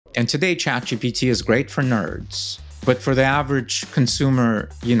And today, ChatGPT is great for nerds, but for the average consumer,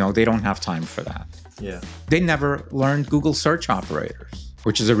 they don't have time for that. Yeah. They never learned Google search operators,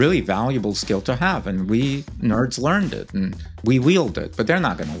 which is a really valuable skill to have. And we nerds learned it and we wield it, but they're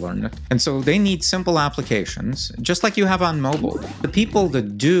not going to learn it. And so they need simple applications, just like you have on mobile. The people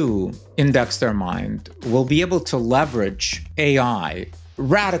that do index their mind will be able to leverage AI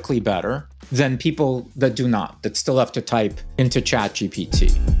radically better than people that do not, that still have to type into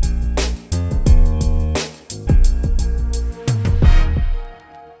ChatGPT.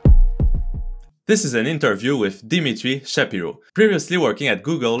 This is an interview with Dmitry Shapiro, previously working at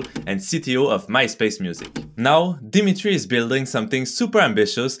Google and CTO of MySpace Music. Now, Dmitry is building something super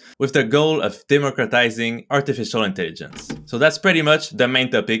ambitious with the goal of democratizing artificial intelligence. So that's pretty much the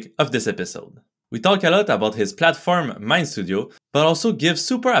main topic of this episode. We talk a lot about his platform MindStudio, but also give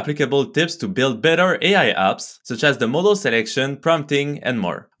super applicable tips to build better AI apps, such as the model selection, prompting, and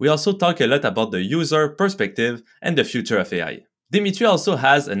more. We also talk a lot about the user perspective and the future of AI. Dmitry also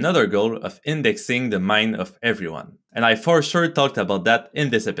has another goal of indexing the mind of everyone. And I for sure talked about that in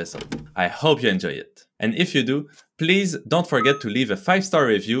this episode. I hope you enjoy it. And if you do, please don't forget to leave a 5-star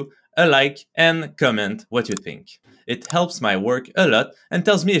review, a like, and comment what you think. It helps my work a lot and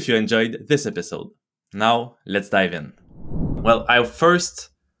tells me if you enjoyed this episode. Now, let's dive in. Well, I first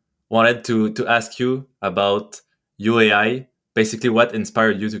wanted to ask you about YouAI, basically what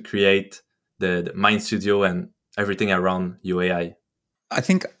inspired you to create the MindStudio and everything around YouAI. I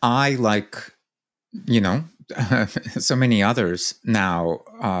think I, like, so many others now,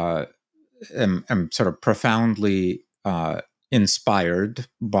 am sort of profoundly inspired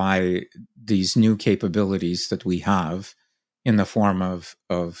by these new capabilities that we have in the form of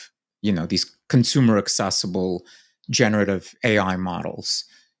these consumer accessible generative AI models,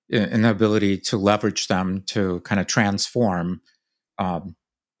 and the ability to leverage them to kind of transform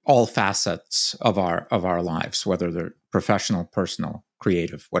all facets of our lives, whether they're professional, personal,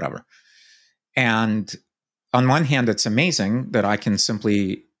 creative, whatever. And on one hand, it's amazing that I can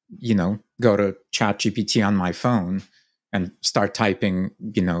simply, go to ChatGPT on my phone and start typing,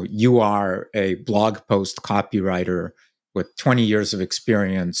 you are a blog post copywriter with 20 years of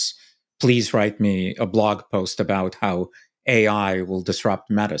experience. Please write me a blog post about how AI will disrupt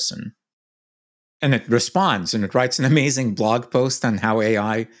medicine. And it responds and it writes an amazing blog post on how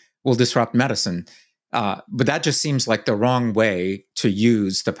AI will disrupt medicine. But that just seems like the wrong way to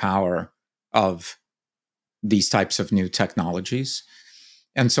use the power of these types of new technologies.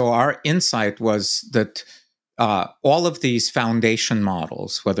 And so our insight was that all of these foundation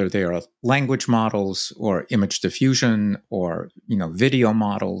models, whether they are language models or image diffusion or video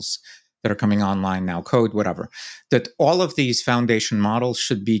models that are coming online now, code, whatever, that all of these foundation models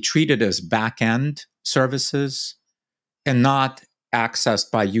should be treated as back-end services and not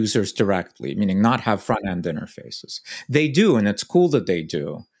accessed by users directly, meaning not have front-end interfaces. They do, and it's cool that they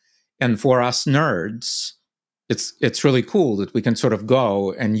do. And for us nerds, it's really cool that we can sort of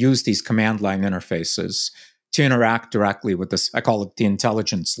go and use these command line interfaces to interact directly with this. I call it the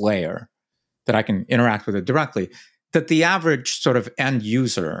intelligence layer, that I can interact with it directly, that the average sort of end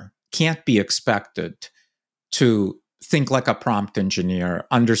user can't be expected to think like a prompt engineer,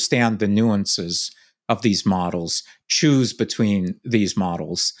 understand the nuances of these models, choose between these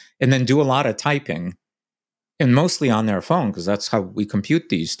models, and then do a lot of typing, and mostly on their phone, because that's how we compute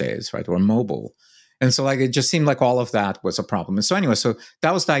these days, right? Or mobile. And so it just seemed like all of that was a problem. And so anyway, so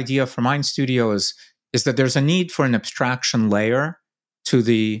that was the idea for MindStudio is that there's a need for an abstraction layer to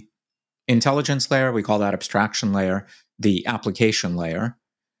the intelligence layer. We call that abstraction layer the application layer.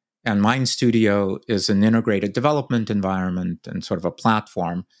 And MindStudio is an integrated development environment and sort of a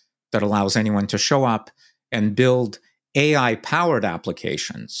platform that allows anyone to show up and build AI-powered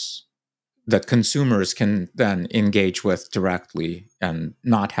applications that consumers can then engage with directly and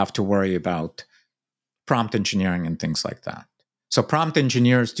not have to worry about prompt engineering and things like that. So prompt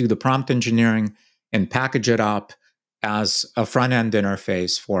engineers do the prompt engineering and package it up as a front-end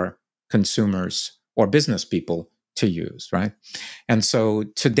interface for consumers or business people to use, right? And so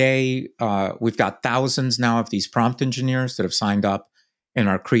today, we've got thousands now of these prompt engineers that have signed up and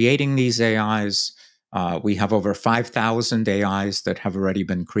are creating these AIs. We have over 5,000 AIs that have already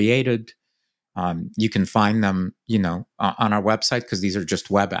been created. You can find them, on our website, because these are just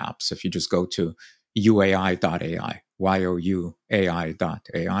web apps. If you just go to youai.ai,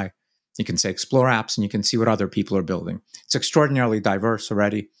 youai.ai, you can say explore apps and you can see what other people are building. It's extraordinarily diverse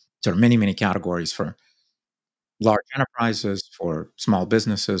already. There are many, many categories for large enterprises, for small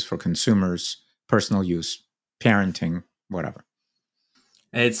businesses, for consumers, personal use, parenting, whatever.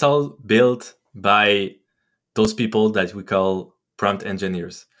 And it's all built by those people that we call prompt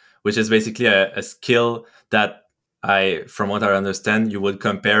engineers. which is basically a skill that from what I understand, you would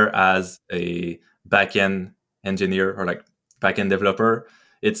compare as a backend engineer or like backend developer.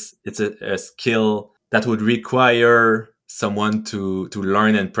 It's a skill that would require someone to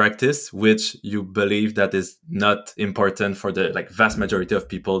learn and practice, which you believe that is not important for the like vast majority of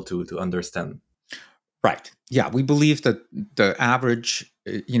people to understand. Right. Yeah, we believe that the average,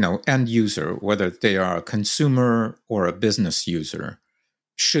 end user, whether they are a consumer or a business user,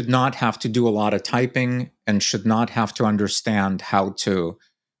 should not have to do a lot of typing and should not have to understand how to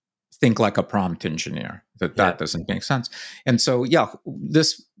think like a prompt engineer. That doesn't make sense. And so, yeah,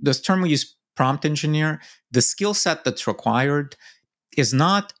 this term we use, prompt engineer, the skill set that's required is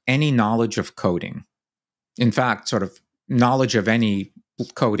not any knowledge of coding. In fact, sort of knowledge of any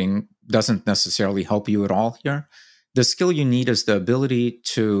coding doesn't necessarily help you at all here. The skill you need is the ability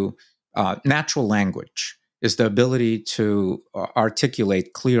to, natural language, is the ability to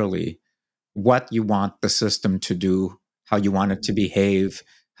articulate clearly what you want the system to do, how you want it to behave,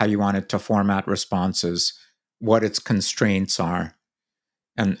 how you want it to format responses, what its constraints are.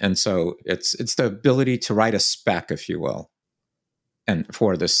 And so it's the ability to write a spec, if you will, and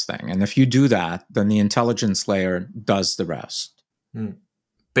for this thing. And if you do that, then the intelligence layer does the rest.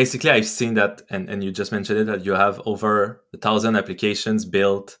 Basically, I've seen that, and you just mentioned it, that you have over 1,000 applications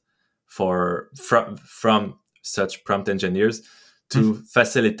built from such prompt engineers to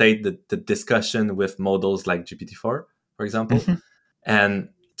facilitate the discussion with models like GPT-4, for example. And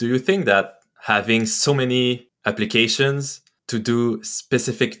do you think that having so many applications to do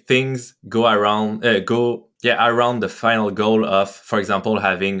specific things go around the final goal of, for example,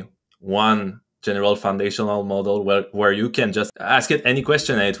 having one general foundational model where you can just ask it any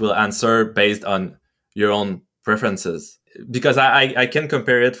question and it will answer based on your own preferences? Because I can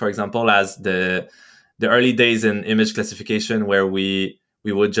compare it, for example, as the early days in image classification, where we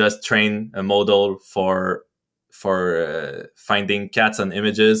would just train a model for finding cats on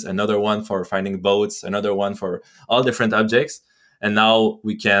images, another one for finding boats, another one for all different objects. And now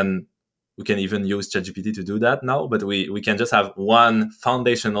we can even use ChatGPT to do that now, but we can just have one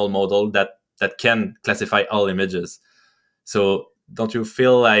foundational model that can classify all images. So don't you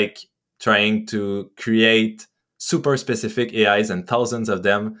feel like trying to create super specific AIs and thousands of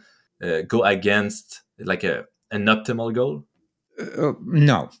them go against like an optimal goal?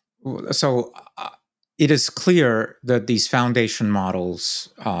 No. So it is clear that these foundation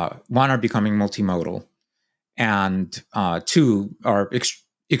models, one, are becoming multimodal, and two, are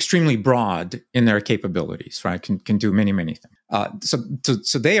extremely broad in their capabilities, right? Can do many, many things.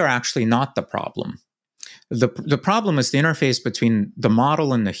 So they are actually not the problem. The problem is the interface between the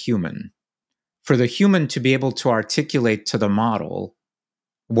model and the human. For the human to be able to articulate to the model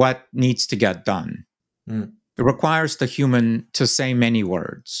what needs to get done, it requires the human to say many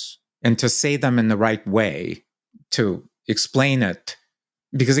words and to say them in the right way to explain it.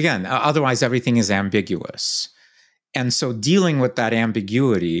 Because again, otherwise everything is ambiguous. And so dealing with that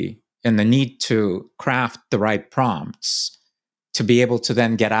ambiguity and the need to craft the right prompts to be able to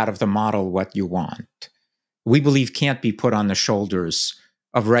then get out of the model what you want, we believe can't be put on the shoulders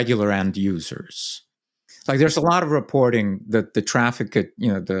of regular end users. Like there's a lot of reporting that the traffic,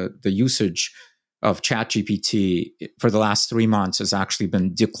 the usage of ChatGPT for the last 3 months has actually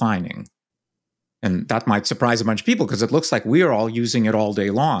been declining. And that might surprise a bunch of people because it looks like we are all using it all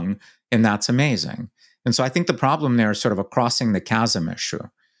day long, and that's amazing. And so I think the problem there is sort of a crossing the chasm issue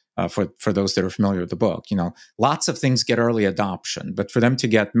for those that are familiar with the book. Lots of things get early adoption, but for them to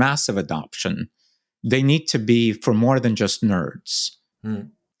get massive adoption, they need to be for more than just nerds.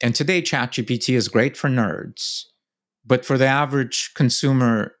 And today, ChatGPT is great for nerds, but for the average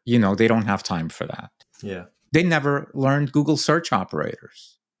consumer, they don't have time for that. Yeah. They never learned Google search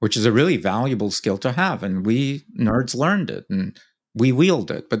operators, which is a really valuable skill to have. And we nerds learned it and we wield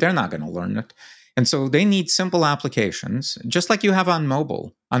it, but they're not going to learn it. And so they need simple applications, just like you have on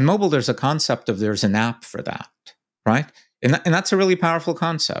mobile. On mobile, there's a concept of there's an app for that, right? And that's a really powerful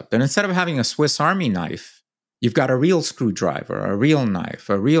concept. And instead of having a Swiss Army knife, you've got a real screwdriver, a real knife,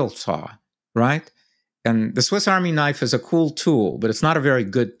 a real saw, right? And the Swiss Army knife is a cool tool, but it's not a very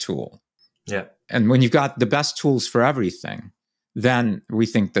good tool. Yeah. And when you've got the best tools for everything, then we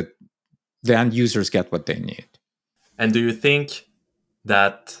think that the end users get what they need. And do you think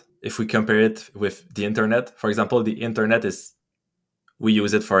that if we compare it with the internet, for example, the internet we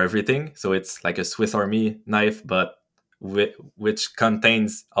use it for everything. So it's like a Swiss Army knife, but which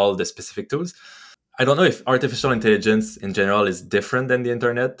contains all the specific tools. I don't know if artificial intelligence in general is different than the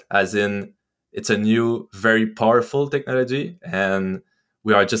internet, as in it's a new, very powerful technology and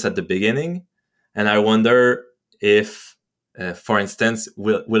we are just at the beginning. And I wonder if For instance,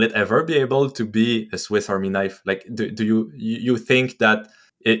 will it ever be able to be a Swiss Army knife? Like, do you think that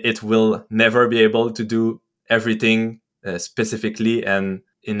it will never be able to do everything specifically and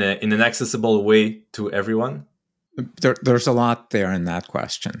in an accessible way to everyone? There's a lot there in that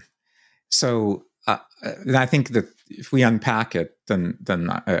question. So I think that if we unpack it, then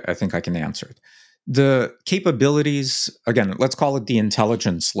I think I can answer it. The capabilities, again, let's call it the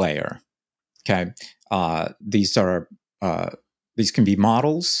intelligence layer. Okay, these can be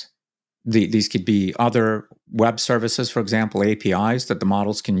models. These could be other web services, for example, APIs that the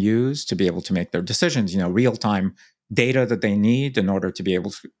models can use to be able to make their decisions. Real-time data that they need in order to be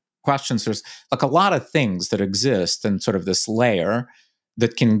able to questions. There's like a lot of things that exist in sort of this layer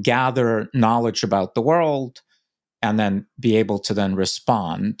that can gather knowledge about the world and then be able to then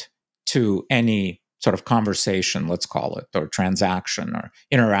respond to any sort of conversation, let's call it, or transaction or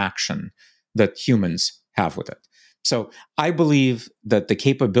interaction that humans have with it. So I believe that the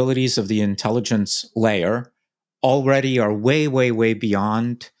capabilities of the intelligence layer already are way, way, way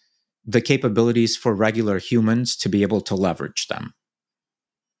beyond the capabilities for regular humans to be able to leverage them.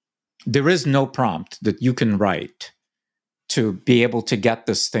 There is no prompt that you can write to be able to get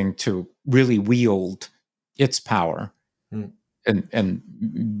this thing to really wield its power. And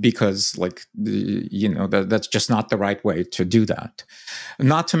because that's just not the right way to do that.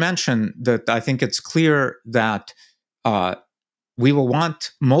 Not to mention that I think it's clear that we will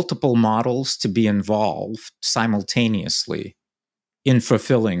want multiple models to be involved simultaneously in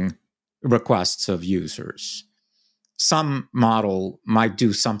fulfilling requests of users. Some model might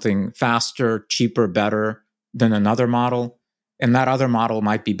do something faster, cheaper, better than another model, and that other model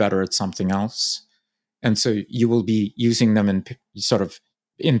might be better at something else. And so you will be using them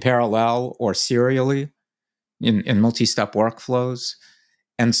in parallel or serially in multi-step workflows.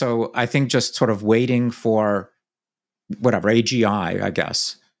 And so I think just sort of waiting for whatever, AGI, I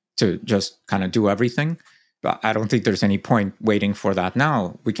guess, to just kind of do everything. But I don't think there's any point waiting for that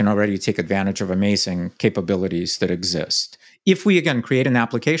now. We can already take advantage of amazing capabilities that exist. If we, again, create an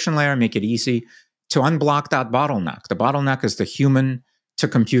application layer, make it easy to unblock that bottleneck. The bottleneck is the human to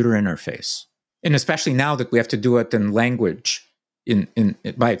computer interface. And especially now that we have to do it in language,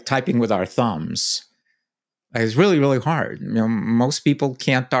 by typing with our thumbs, it's really, really hard. Most people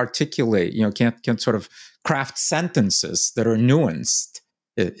can't articulate, can't sort of craft sentences that are nuanced.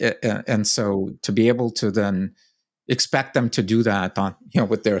 And so to be able to then expect them to do that on,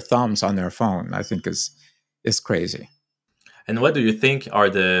 with their thumbs on their phone, I think is crazy. And what do you think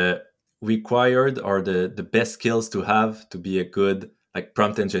are the required or the best skills to have to be a good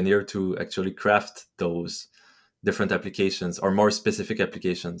prompt engineer to actually craft those different applications or more specific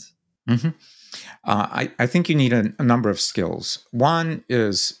applications? Mm-hmm. I think you need a number of skills. One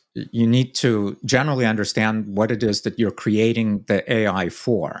is you need to generally understand what it is that you're creating the AI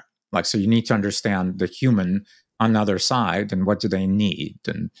for. So you need to understand the human on the other side and what do they need.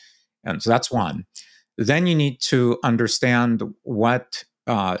 And so that's one. Then you need to understand what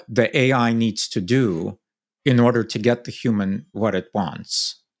the AI needs to do in order to get the human what it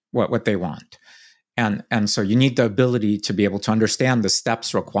wants, what they want. And so you need the ability to be able to understand the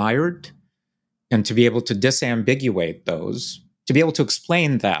steps required and to be able to disambiguate those, to be able to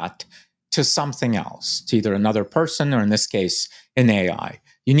explain that to something else, to either another person or in this case, an AI.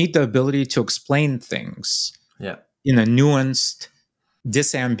 You need the ability to explain things in a nuanced,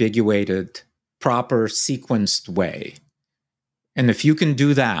 disambiguated, proper, sequenced way. And if you can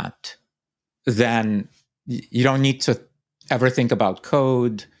do that, then you don't need to ever think about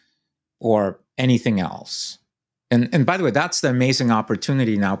code or anything else. And by the way, that's the amazing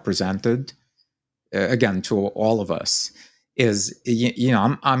opportunity now presented, again, to all of us, is,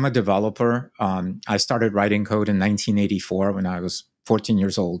 I'm a developer. I started writing code in 1984 when I was 14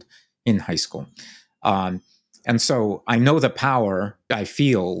 years old in high school. And so I know the power I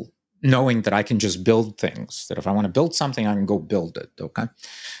feel knowing that I can just build things, that if I want to build something, I can go build it, okay?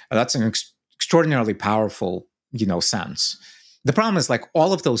 That's an extraordinarily powerful, sense. The problem is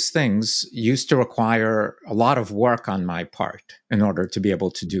all of those things used to require a lot of work on my part in order to be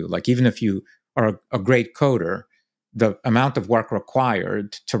able to do. Even if you are a great coder, the amount of work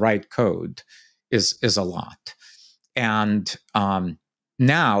required to write code is a lot. And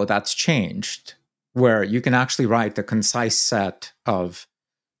now that's changed, where you can actually write a concise set of,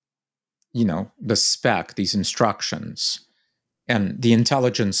 the spec, these instructions, and the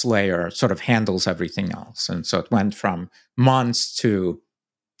intelligence layer sort of handles everything else. And so it went from months to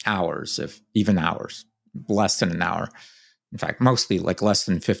hours, if even hours, less than an hour. In fact, mostly less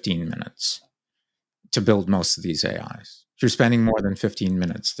than 15 minutes to build most of these AIs. If you're spending more than 15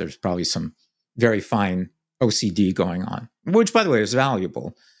 minutes, there's probably some very fine OCD going on, which, by the way, is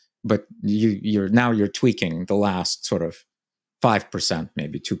valuable. But you're tweaking the last sort of 5%,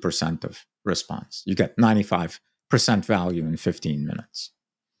 maybe 2% of response. You get 95% value in 15 minutes.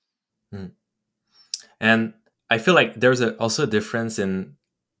 And I feel like there's also a difference in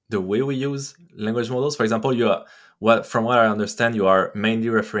the way we use language models. For example, from what I understand, you are mainly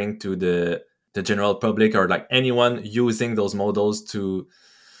referring to the general public, or like anyone using those models to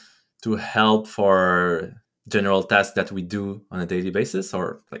help for general tasks that we do on a daily basis,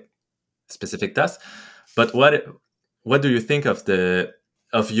 or like specific tasks. But what do you think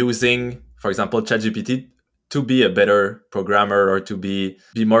of using, for example, ChatGPT to be a better programmer, or to be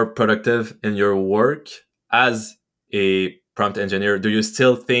more productive in your work as a prompt engineer? Do you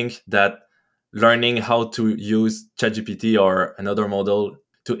still think that learning how to use ChatGPT or another model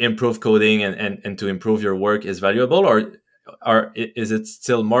to improve coding and to improve your work is valuable, or is it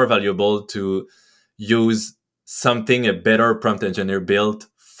still more valuable to use something a better prompt engineer built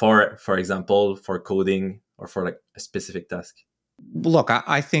for example, for coding or for like a specific task? Look,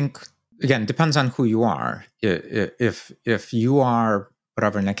 I think, again, depends on who you are. If you are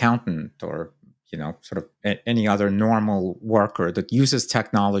whatever, an accountant, or sort of any other normal worker that uses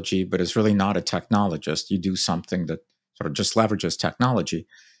technology but is really not a technologist, you do something that sort of just leverages technology.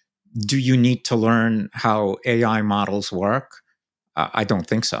 Do you need to learn how AI models work? I don't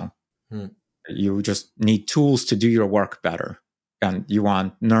think so. You just need tools to do your work better. And you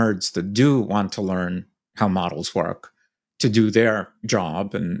want nerds that do want to learn how models work to do their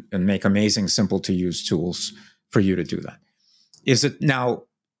job and make amazing, simple to use tools for you to do that. Is it now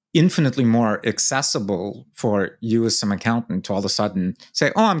infinitely more accessible for you as some accountant to all of a sudden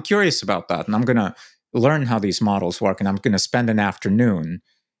say, oh, I'm curious about that, and I'm going to learn how these models work, and I'm going to spend an afternoon,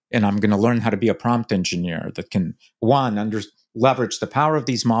 and I'm going to learn how to be a prompt engineer that can, one, leverage the power of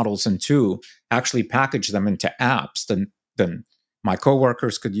these models, and two, actually package them into apps that my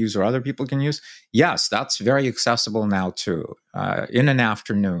coworkers could use or other people can use? Yes, that's very accessible now too. In an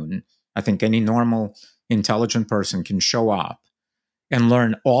afternoon, I think any normal, intelligent person can show up and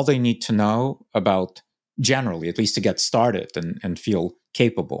learn all they need to know about, generally, at least to get started and feel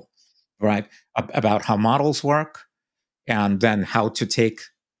capable, right? About how models work, and then how to create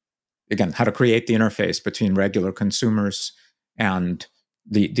the interface between regular consumers and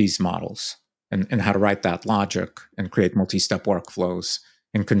these models, and how to write that logic and create multi-step workflows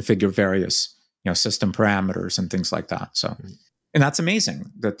and configure various system parameters and things like that. So, and that's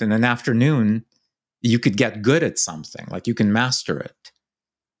amazing that in an afternoon you could get good at something, like you can master it.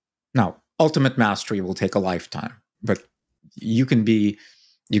 Now, ultimate mastery will take a lifetime, but you can be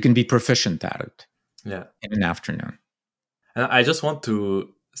proficient at it in an afternoon. And I just want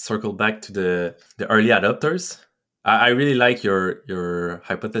to circle back to the early adopters. I really like your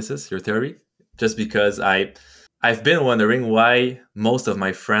hypothesis, your theory, just because I've been wondering why most of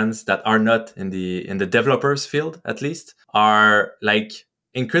my friends that are not in the developers field, at least, are like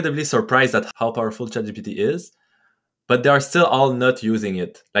incredibly surprised at how powerful ChatGPT is, but they are still all not using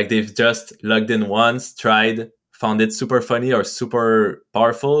it. Like they've just logged in once, tried, found it super funny or super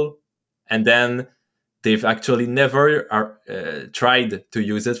powerful, and then they've actually never tried to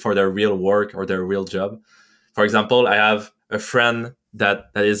use it for their real work or their real job. For example, I have a friend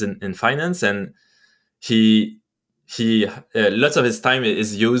that is in finance, and he lots of his time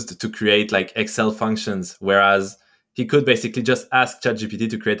is used to create like Excel functions, whereas he could basically just ask ChatGPT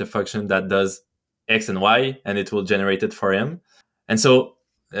to create a function that does X and Y, and it will generate it for him. And so,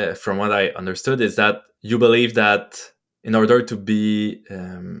 from what I understood, is that you believe that in order to be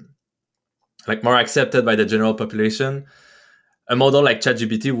like more accepted by the general population, a model like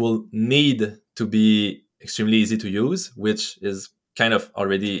ChatGPT will need to be extremely easy to use, which is kind of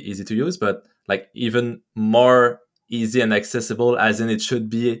already easy to use, but like even more easy and accessible, as in it should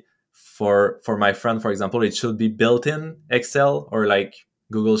be for my friend, for example, it should be built in Excel or like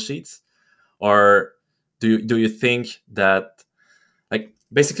Google Sheets. Or do you think that, like,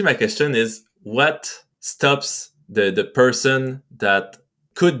 basically my question is, what stops the person that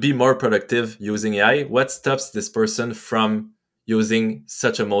could be more productive using AI? What stops this person from using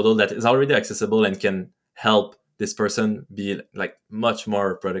such a model that is already accessible and can help this person be like much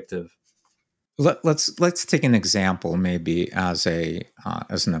more productive? Let's take an example, maybe as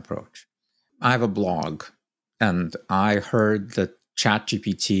an approach. I have a blog, and I heard that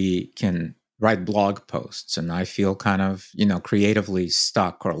ChatGPT can write blog posts, and I feel kind of creatively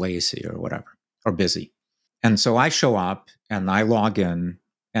stuck or lazy or whatever, or busy. And so I show up and I log in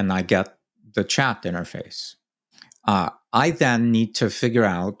and I get the chat interface. I then need to figure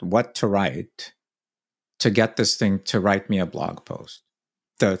out what to write to get this thing to write me a blog post.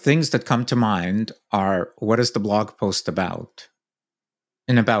 the things that come to mind are, what is the blog post about?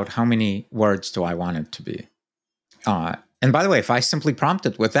 And about how many words do I want it to be? And by the way, if I simply prompt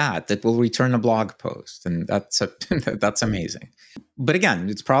it with that, it will return a blog post. And that's amazing. But again,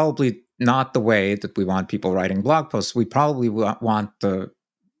 it's probably not the way that we want people writing blog posts. We probably want to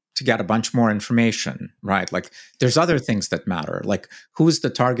get a bunch more information, right? Like there's other things that matter, like who's the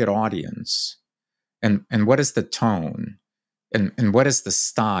target audience and what is the tone and what is the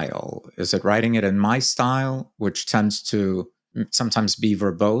style? Is it writing it in my style, which tends to sometimes be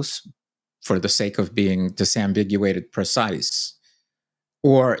verbose for the sake of being disambiguated precise?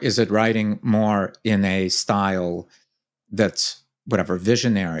 Or is it writing more in a style that's whatever,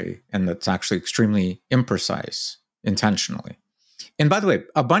 visionary, and that's actually extremely imprecise intentionally? And by the way,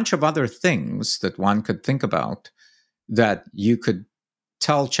 a bunch of other things that one could think about that you could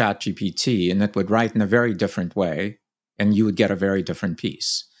tell ChatGPT and it would write in a very different way, and you would get a very different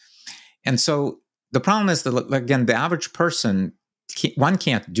piece. And so the problem is that, again, the average person, one,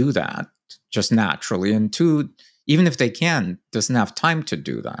 can't do that just naturally, and two, even if they can, doesn't have time to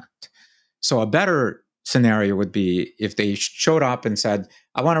do that. So a better scenario would be if they showed up and said,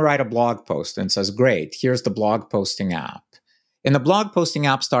 I want to write a blog post, and says, great, here's the blog posting app. And the blog posting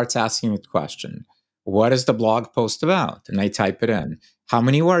app starts asking the question, what is the blog post about? And they type it in. How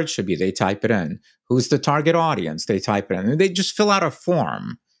many words should be? They type it in. Who's the target audience? They type it in. And they just fill out a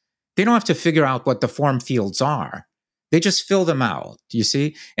form. They don't have to figure out what the form fields are. They just fill them out, you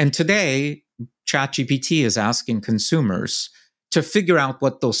see? And today, ChatGPT is asking consumers to figure out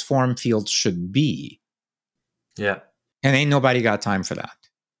what those form fields should be. Yeah. And ain't nobody got time for that.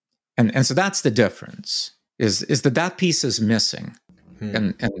 And so that's the difference, is that piece is missing.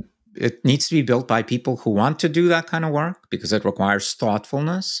 And it needs to be built by people who want to do that kind of work, because it requires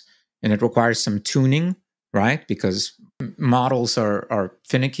thoughtfulness and it requires some tuning, right? Because models are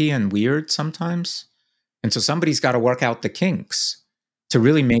finicky and weird sometimes. And so somebody's got to work out the kinks to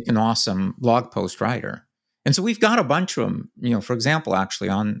really make an awesome blog post writer. And so we've got a bunch of them, for example, actually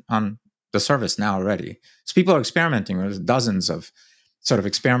on the service now already. So people are experimenting. There's dozens of sort of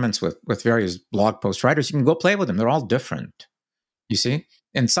experiments with various blog post writers. You can go play with them. They're all different, you see?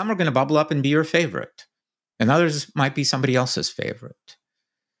 And some are going to bubble up and be your favorite. And others might be somebody else's favorite.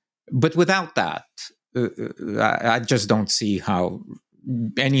 But without that, I just don't see how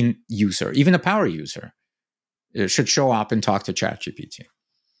any user, even a power user, should show up and talk to ChatGPT.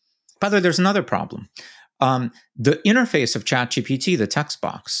 By the way, there's another problem. The interface of ChatGPT, the text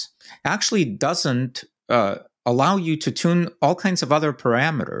box, actually doesn't allow you to tune all kinds of other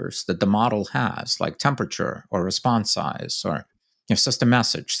parameters that the model has, like temperature or response size or system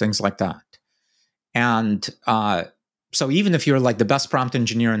message, things like that. And so even if you're like the best prompt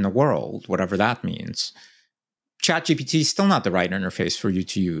engineer in the world, whatever that means, ChatGPT is still not the right interface for you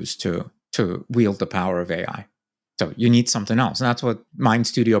to use to wield the power of AI. So you need something else. And that's what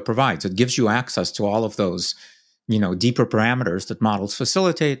MindStudio provides. It gives you access to all of those, deeper parameters that models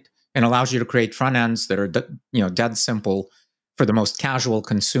facilitate, and allows you to create front ends that are, dead simple for the most casual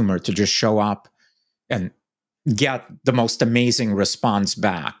consumer to just show up and get the most amazing response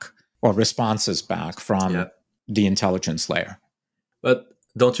back, or responses back from the intelligence layer. But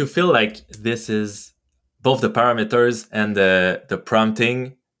don't you feel like this is both the parameters and the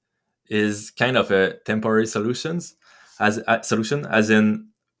prompting is kind of a temporary solution, as in,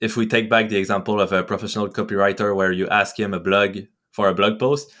 if we take back the example of a professional copywriter where you ask him for a blog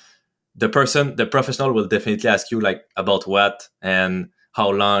post, the professional will definitely ask you like about what and how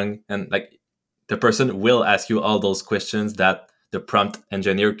long, and like the person will ask you all those questions that the prompt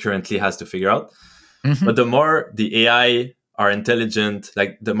engineer currently has to figure out. Mm-hmm. But the more the AI are intelligent,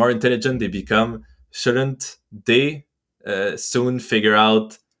 like the more intelligent they become, shouldn't they soon figure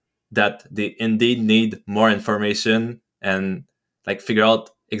out that they indeed need more information and like figure out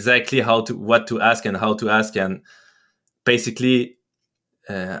exactly what to ask and how to ask, and basically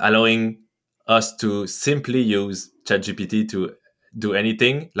allowing us to simply use ChatGPT to do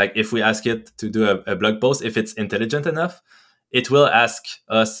anything? Like if we ask it to do a blog post, if it's intelligent enough, it will ask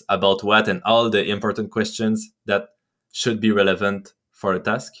us about what and all the important questions that should be relevant for a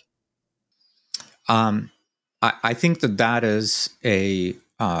task. I think that is a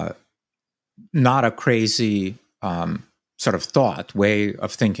not a crazy sort of way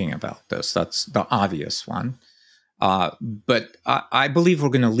of thinking about this. That's the obvious one. But I believe we're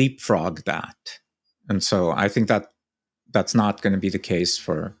going to leapfrog that. And so I think that's not going to be the case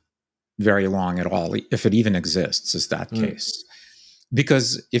for very long at all, if it even exists, is that case.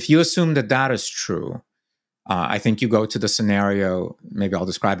 Because if you assume that is true, I think you go to the scenario, maybe I'll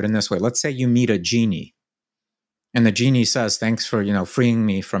describe it in this way. Let's say you meet a genie and the genie says, thanks for, freeing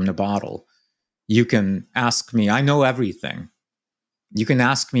me from the bottle. You can ask me, I know everything. You can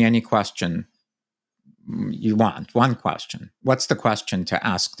ask me any question you want, one question. What's the question to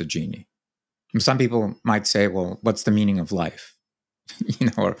ask the genie? And some people might say, well, what's the meaning of life?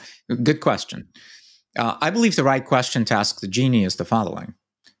 Or good question. I believe the right question to ask the genie is the following.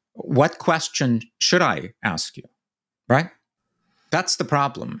 What question should I ask you? Right? That's the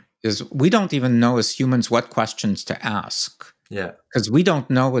problem, is we don't even know as humans what questions to ask. Yeah. Because we don't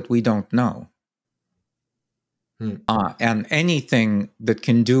know what we don't know. And anything that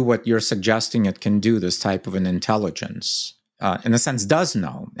can do what you're suggesting it can do, this type of an intelligence, in a sense, does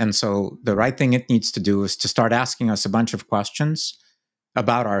know. And so the right thing it needs to do is to start asking us a bunch of questions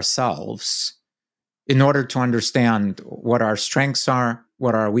about ourselves in order to understand what our strengths are,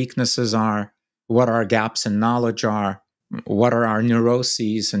 what our weaknesses are, what our gaps in knowledge are, what are our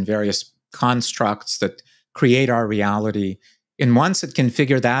neuroses and various constructs that create our reality. And once it can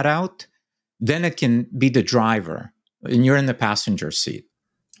figure that out, then it can be the driver, and you're in the passenger seat.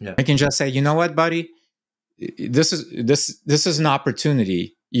 Yeah. It can just say, you know what, buddy, this is an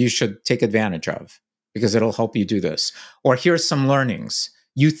opportunity you should take advantage of because it'll help you do this. Or here's some learnings.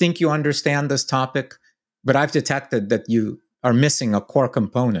 You think you understand this topic, but I've detected that you are missing a core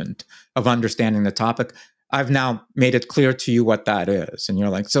component of understanding the topic. I've now made it clear to you what that is. And you're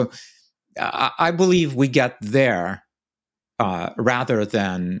like, so I believe we get there rather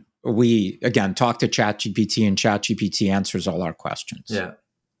than we, again, talk to ChatGPT and ChatGPT answers all our questions. Yeah.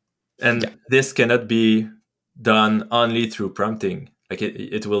 And this cannot be done only through prompting. Like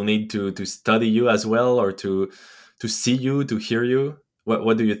it will need to study you as well, or to see you, to hear you.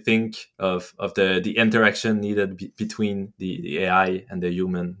 What do you think of the interaction needed between the AI and the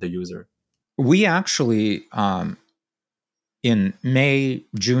human, the user? We actually, in May,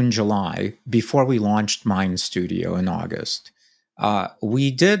 June, July, before we launched MindStudio in August,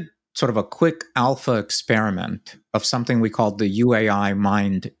 we did sort of a quick alpha experiment of something we called the YouAI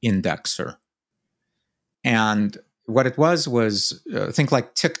Mind Indexer. And what it was think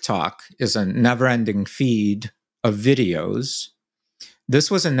like TikTok is a never-ending feed of videos. This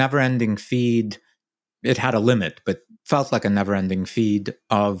was a never-ending feed. It had a limit, but felt like a never-ending feed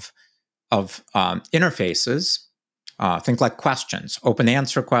of interfaces. Think like questions, open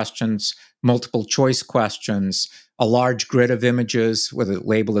answer questions, multiple choice questions, a large grid of images with a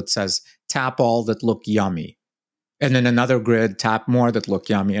label that says, tap all that look yummy. And then another grid, tap more that look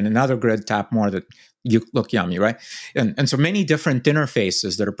yummy. And another grid, tap more that look yummy, right? And so many different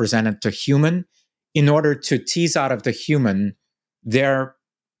interfaces that are presented to human in order to tease out of the human their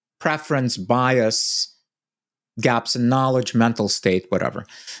preference, bias, gaps in knowledge, mental state, whatever.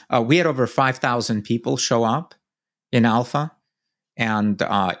 We had over 5,000 people show up in alpha and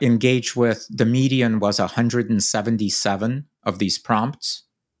engage with. The median was 177 of these prompts,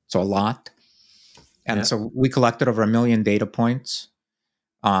 so a lot. And so we collected over 1 million data points.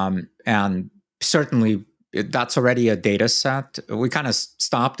 And certainly that's already a data set. We kind of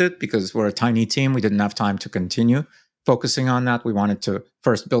stopped it because we're a tiny team. We didn't have time to continue focusing on that. We wanted to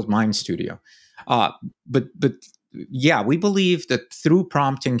first build MindStudio. But yeah, we believe that through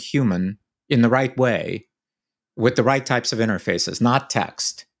prompting human in the right way, with the right types of interfaces, not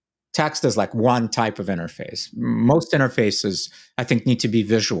text. Text is like one type of interface. Most interfaces, I think, need to be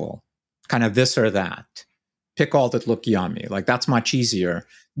visual, kind of this or that. Pick all that look yummy. Like that's much easier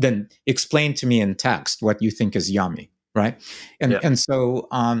than explain to me in text what you think is yummy, right? And so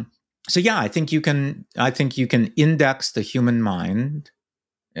yeah, I think you can index the human mind,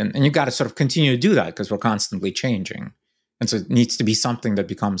 and you got to sort of continue to do that because we're constantly changing, and so it needs to be something that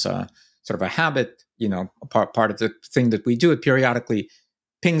becomes a sort of a habit. Part of the thing that we do, it periodically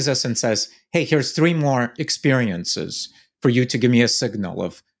pings us and says, hey, here's 3 more experiences for you to give me a signal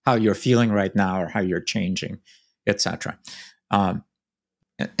of how you're feeling right now or how you're changing, etc. And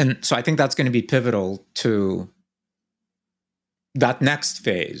so I think that's going to be pivotal to that next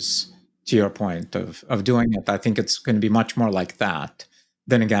phase, to your point of doing it. I think it's going to be much more like that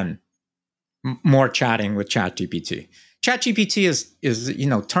than, again, more chatting with ChatGPT. ChatGPT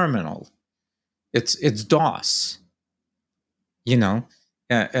is terminal. It's DOS,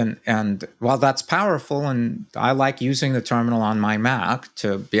 and while that's powerful, and I like using the terminal on my Mac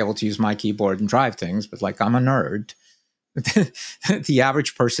to be able to use my keyboard and drive things, but like I'm a nerd. The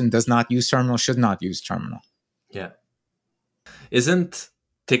average person does not use terminal, should not use terminal. Yeah. Isn't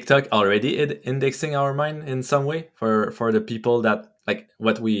TikTok already indexing our mind in some way for the people that, like,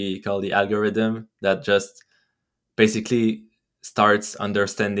 what we call the algorithm that just basically starts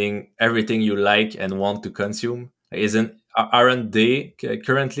understanding everything you like and want to consume? Aren't they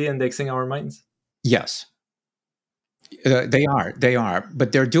currently indexing our minds? Yes. They are,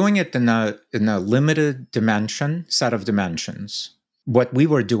 but they're doing it in a limited set of dimensions. What we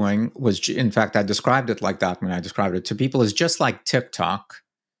were doing was, in fact, I described it like that when I described it to people, is just like TikTok,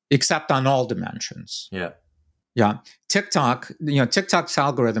 except on all dimensions. Yeah. Yeah. TikTok, TikTok's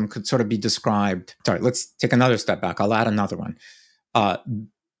algorithm could sort of be described. Sorry, let's take another step back. I'll add another one.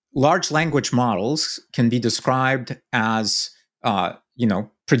 Large language models can be described as,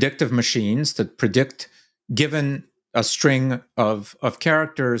 predictive machines that predict, given a string of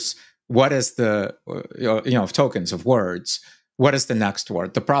characters, what is the, of tokens, of words, what is the next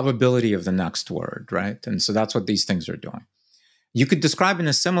word, the probability of the next word, right? And so that's what these things are doing. You could describe in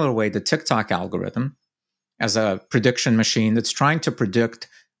a similar way the TikTok algorithm as a prediction machine that's trying to predict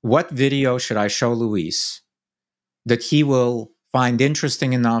what video should I show Luis that he will find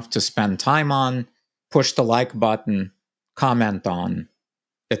interesting enough to spend time on, push the like button, comment on,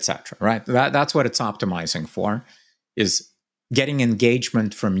 etc. Right? That's what it's optimizing for, is getting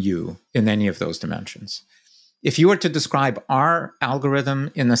engagement from you in any of those dimensions. If you were to describe our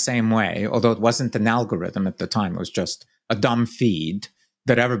algorithm in the same way, although it wasn't an algorithm at the time, it was just a dumb feed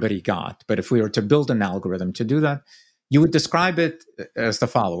that everybody got. But if we were to build an algorithm to do that, you would describe it as the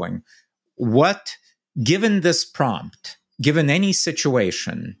following. Given this prompt, given any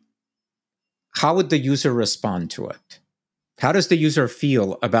situation, how would the user respond to it? How does the user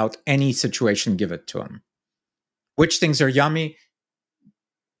feel about any situation given to him? Which things are yummy?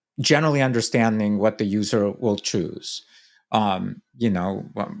 Generally understanding what the user will choose. Given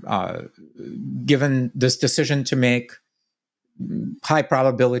this decision to make, high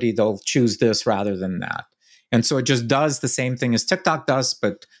probability they'll choose this rather than that. And so it just does the same thing as TikTok does,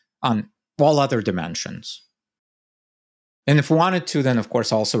 but on all other dimensions. And if we wanted to, then of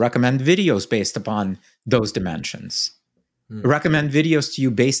course also recommend videos based upon those dimensions. Recommend videos to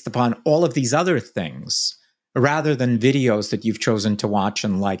you based upon all of these other things, rather than videos that you've chosen to watch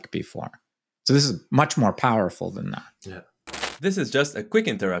and like before. So this is much more powerful than that. Yeah. This is just a quick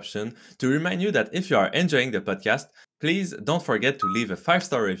interruption to remind you that if you are enjoying the podcast, please don't forget to leave a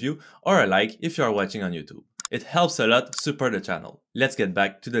 5-star review or a like if you are watching on YouTube. It helps a lot support the channel. Let's get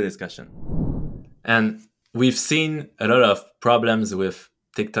back to the discussion. And we've seen a lot of problems with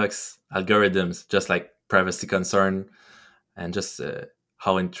TikTok's algorithms, just like privacy concern and just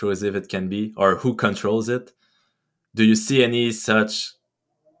how intrusive it can be, or who controls it. Do you see any such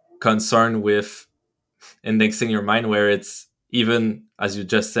concern with indexing your mind, where it's even, as you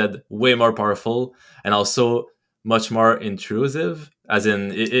just said, way more powerful and also much more intrusive, as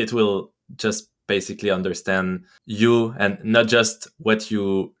in it will just basically understand you and not just what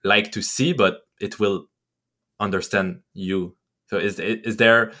you like to see, but it will understand you. So is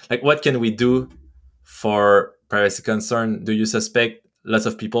there, like, what can we do for privacy concern? Do you suspect lots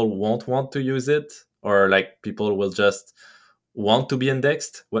of people won't want to use it, or like people will just want to be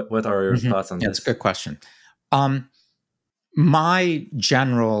indexed? What are your thoughts on this? That's a good question. My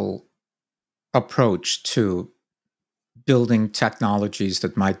general approach to building technologies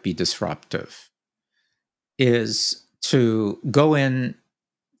that might be disruptive is to go in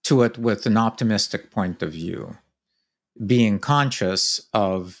to it with an optimistic point of view, being conscious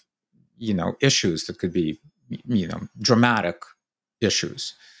of, issues that could be, dramatic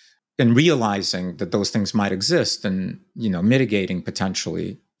issues, and realizing that those things might exist and, mitigating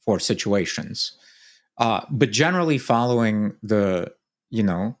potentially for situations. But generally following the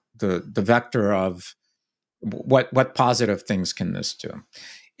vector of what positive things can this do.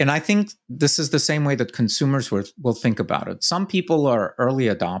 And I think this is the same way that consumers will think about it. Some people are early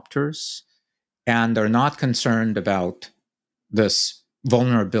adopters and are not concerned about this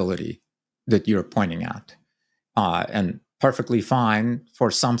vulnerability that you're pointing at, and perfectly fine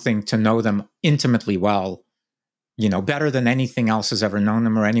for something to know them intimately well, better than anything else has ever known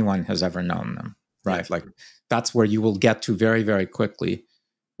them or anyone has ever known them, right? Like that's where you will get to very, very quickly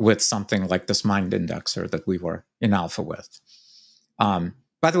with something like this mind indexer that we were in alpha with.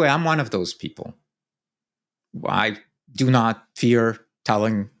 By the way, I'm one of those people. I do not fear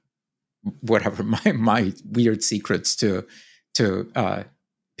telling whatever my weird secrets to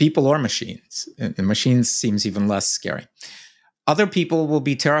people or machines. And machines seems even less scary. Other people will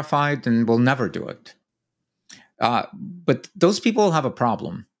be terrified and will never do it. But those people have a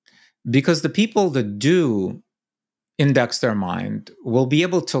problem, because the people that do index their mind will be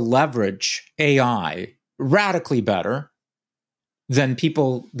able to leverage AI radically better than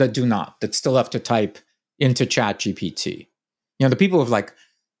people that do not, that still have to type into ChatGPT. The people who have like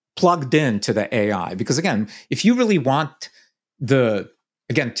plugged into the AI. Because again, if you really want the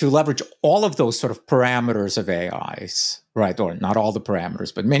again, to leverage all of those sort of parameters of AIs, right? Or not all the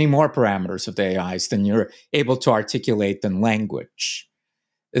parameters, but many more parameters of the AIs than you're able to articulate in language.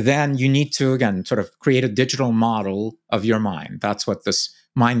 Then you need to, again, sort of create a digital model of your mind. That's what this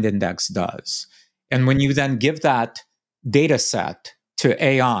Mind Index does. And when you then give that data set to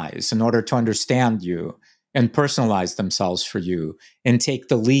AIs in order to understand you and personalize themselves for you and take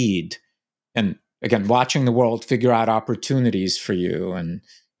the lead, and again, watching the world figure out opportunities for you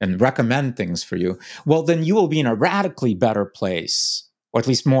and recommend things for you, well, then you will be in a radically better place, or at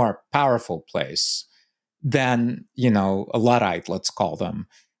least more powerful place than, a Luddite, let's call them,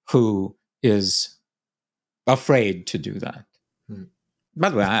 who is afraid to do that. By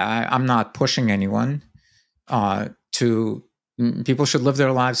the way, I'm not pushing anyone people should live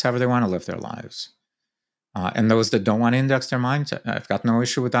their lives however they want to live their lives. And those that don't want to index their minds, I've got no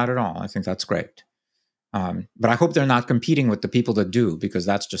issue with that at all. I think that's great. But I hope they're not competing with the people that do, because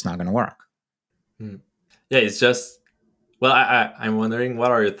that's just not going to work. Yeah, it's just, well, I'm wondering,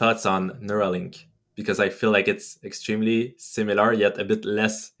 what are your thoughts on Neuralink? Because I feel like it's extremely similar, yet a bit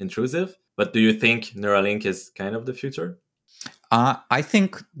less intrusive. But do you think Neuralink is kind of the future? I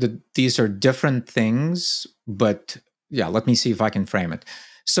think that these are different things, but yeah, let me see if I can frame it.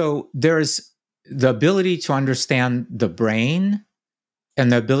 So there's the ability to understand the brain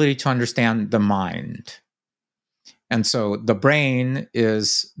and the ability to understand the mind. And so the brain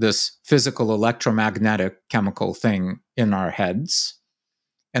is this physical electromagnetic chemical thing in our heads.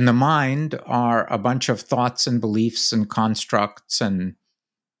 And the mind are a bunch of thoughts and beliefs and constructs and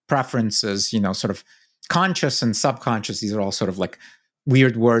preferences, sort of conscious and subconscious. These are all sort of like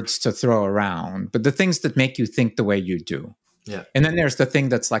weird words to throw around, but the things that make you think the way you do. Yeah. And then there's the thing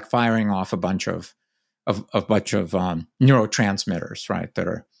that's like firing off a bunch of neurotransmitters, right, that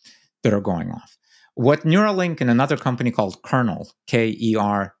are going off. What Neuralink and another company called Kernel,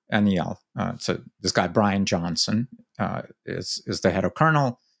 Kernel, so this guy Brian Johnson is the head of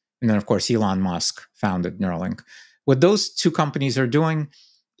Kernel, and then of course Elon Musk founded Neuralink. What those two companies are doing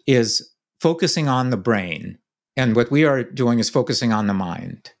is focusing on the brain, and what we are doing is focusing on the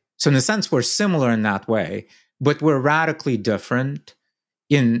mind. So in a sense, we're similar in that way, but we're radically different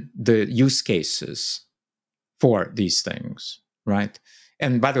in the use cases for these things, right?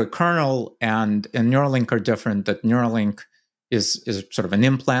 And by the way, Kernel and Neuralink are different. That Neuralink is sort of an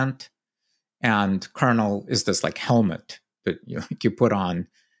implant, and Kernel is this like helmet that you put on,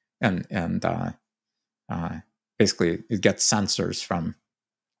 and basically it gets sensors from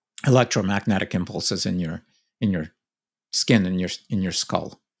electromagnetic impulses in your skin and in your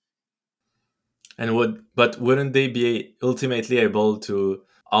skull. And wouldn't they be ultimately able to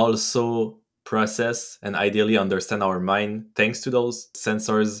also process and ideally understand our mind thanks to those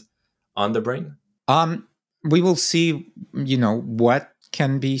sensors on the brain? We will see, what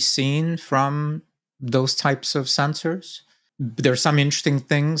can be seen from those types of sensors. There's some interesting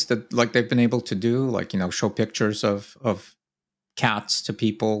things that like they've been able to do, like, show pictures of cats to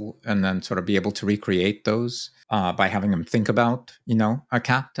people and then sort of be able to recreate those by having them think about, a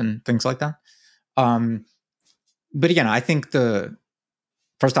cat and things like that. But again, I think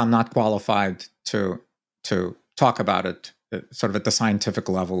first, I'm not qualified to talk about it sort of at the scientific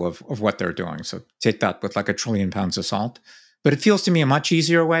level of what they're doing. So take that with like a trillion pounds of salt. But it feels to me a much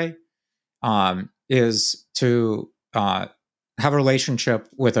easier way is to have a relationship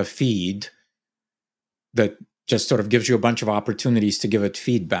with a feed that just sort of gives you a bunch of opportunities to give it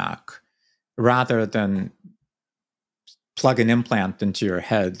feedback, rather than plug an implant into your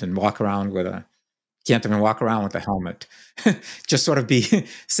head and walk around with can't even walk around with a helmet. Just sort of be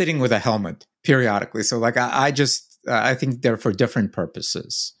sitting with a helmet periodically. So like I think they're for different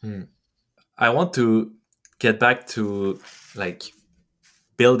purposes. I want to get back to like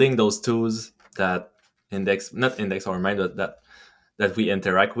building those tools that not index our mind, but that we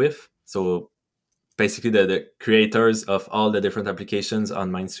interact with. So basically the creators of all the different applications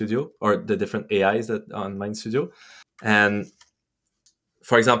on MindStudio, or the different AIs that on MindStudio. And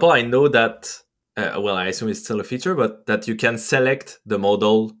for example, I know that, I assume it's still a feature, but that you can select the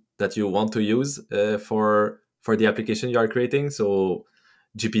model that you want to use for the application you are creating. So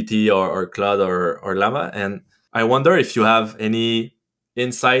GPT or Claude or Llama. And I wonder if you have any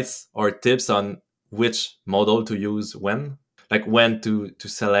insights or tips on which model to use when, like when to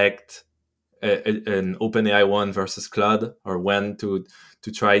select an OpenAI one versus Claude, or when to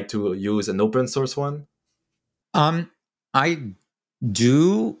try to use an open source one? I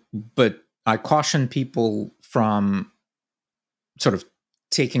do, but I caution people from sort of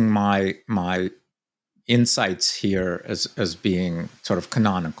taking my insights here as being sort of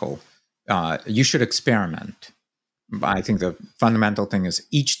canonical. You should experiment. I think the fundamental thing is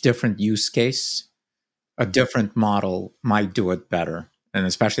each different use case, a different model might do it better. And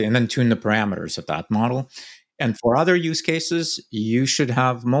especially, and then tune the parameters of that model. And for other use cases, you should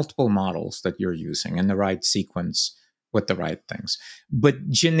have multiple models that you're using in the right sequence with the right things. But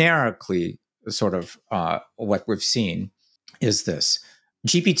generically, sort of what we've seen is this.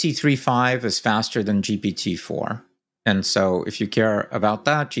 GPT-3.5 is faster than GPT-4. And so if you care about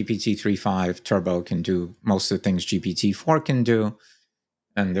that, GPT-3.5 Turbo can do most of the things GPT-4 can do.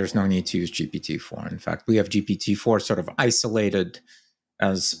 And there's no need to use GPT-4. In fact, we have GPT-4 sort of isolated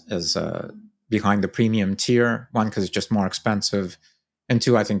as behind the premium tier. One, because it's just more expensive. And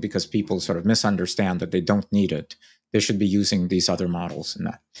two, I think because people sort of misunderstand that they don't need it. They should be using these other models in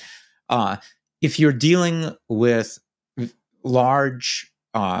that. If you're dealing with large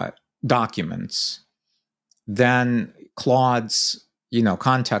documents, then Claude's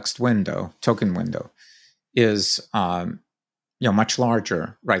context window, token window, is much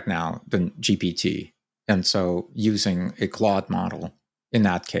larger right now than GPT, and so using a Claude model in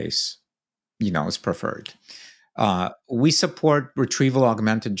that case, is preferred. We support retrieval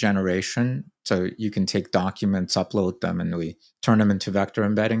augmented generation, so you can take documents, upload them, and we turn them into vector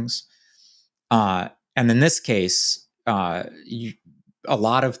embeddings. And in this case, a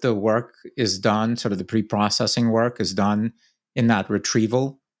lot of the work is done, sort of the pre-processing work is done in that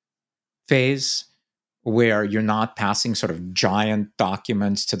retrieval phase, where you're not passing sort of giant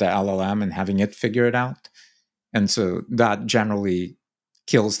documents to the LLM and having it figure it out. And so that generally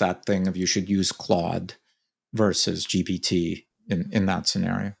kills that thing of you should use Claude versus GPT in that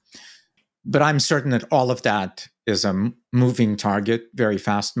scenario. But I'm certain that all of that is a moving target, very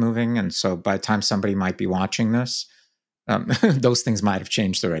fast moving. And so by the time somebody might be watching this, those things might have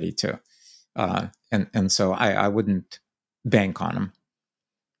changed already too. And so I wouldn't bank on them.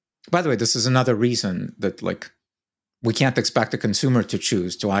 By the way, this is another reason that we can't expect a consumer to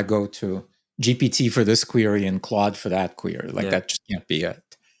choose. Do I go to GPT for this query and Claude for that query? That just can't be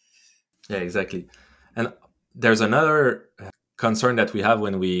it. Yeah, exactly. And there's another concern that we have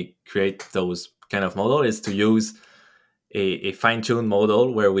when we create those kind of model is to use a fine-tuned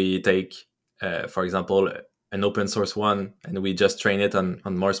model where we take, for example, an open source one and we just train it on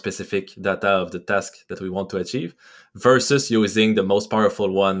more specific data of the task that we want to achieve versus using the most powerful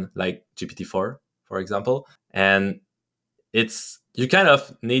one like GPT-4, for example. And you kind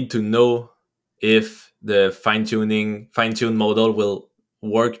of need to know if the fine-tuned model will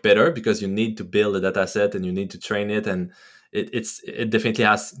work better because you need to build a data set and you need to train it. And it definitely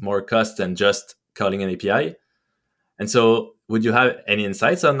has more cost than just calling an API. And so would you have any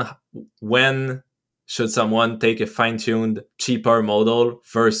insights on when should someone take a fine-tuned, cheaper model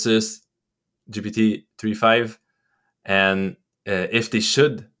versus GPT-3.5? And if they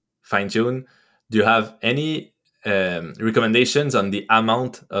should fine-tune, do you have any recommendations on the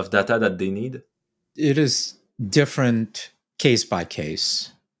amount of data that they need? It is different case by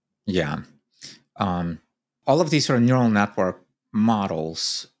case. Yeah. All of these sort of neural network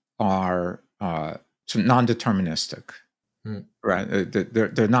models are sort of non-deterministic, right?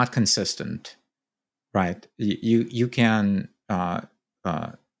 They're not consistent. Right. You can,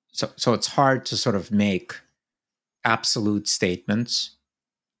 so it's hard to sort of make absolute statements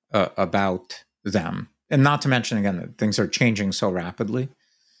about them. And not to mention, again, that things are changing so rapidly.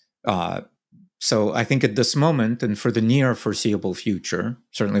 So I think at this moment and for the near foreseeable future,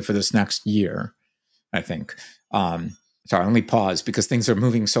 certainly for this next year, I think, sorry, I only pause because things are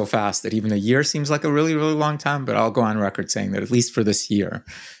moving so fast that even a year seems like a really, really long time, but I'll go on record saying that at least for this year,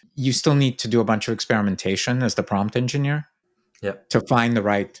 you still need to do a bunch of experimentation as the prompt engineer to find the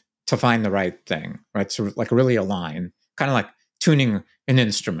right thing, right? So really align, kind of like tuning an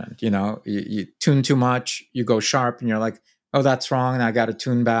instrument, you tune too much, you go sharp and you're like, oh, that's wrong. And I got to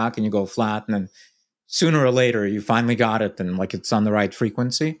tune back and you go flat. And then sooner or later you finally got it and it's on the right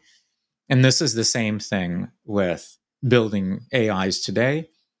frequency. And this is the same thing with building AIs today.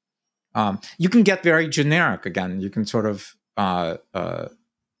 You can get very generic again. You can sort of,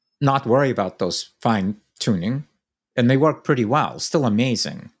 not worry about those fine tuning, and they work pretty well, still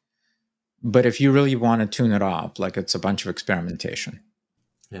amazing. But if you really want to tune it up, it's a bunch of experimentation.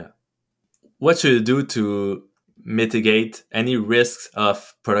 Yeah. What should you do to mitigate any risks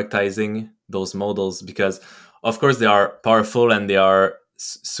of productizing those models? Because of course they are powerful and they are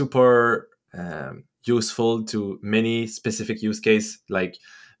super useful to many specific use cases, like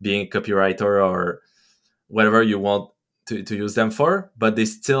being a copywriter or whatever you want to use them for, but they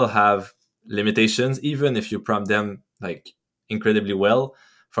still have limitations, even if you prompt them incredibly well.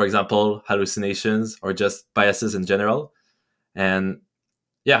 For example, hallucinations or just biases in general. And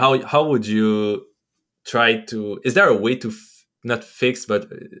how would you try to, is there a way to not fix, but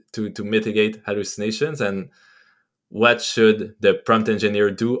to mitigate hallucinations? And what should the prompt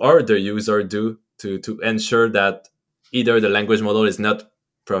engineer do or the user do to ensure that either the language model is not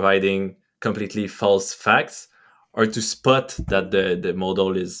providing completely false facts, or to spot that the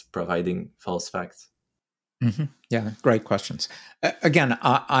model is providing false facts? Mm-hmm. Yeah, great questions. Again,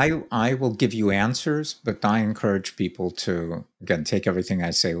 I will give you answers, but I encourage people to, again, take everything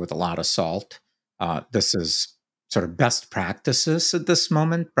I say with a lot of salt. This is sort of best practices at this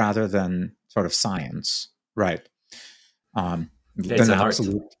moment rather than sort of science, right? Yeah, it's an art.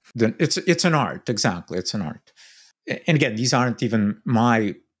 Then it's an art, exactly. It's an art. And again, these aren't even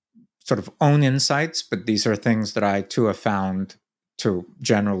my sort of own insights, but these are things that I too have found to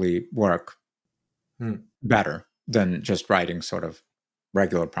generally work better than just writing sort of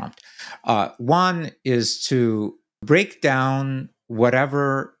regular prompt. One is to break down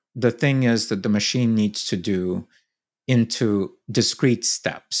whatever the thing is that the machine needs to do into discrete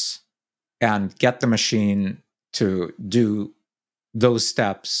steps and get the machine to do those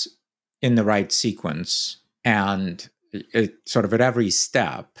steps in the right sequence. And it sort of at every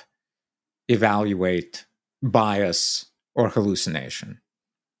step, evaluate bias or hallucination.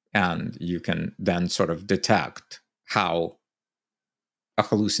 And you can then sort of detect how a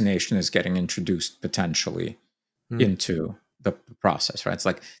hallucination is getting introduced potentially into the process, right?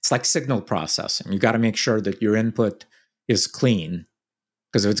 It's like signal processing. You got to make sure that your input is clean,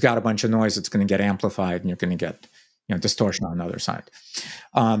 because if it's got a bunch of noise, it's going to get amplified and you're going to get distortion on the other side.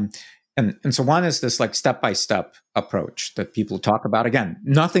 And so one is this like step-by-step approach that people talk about. Again,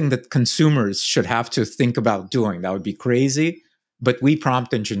 nothing that consumers should have to think about doing. That would be crazy. But we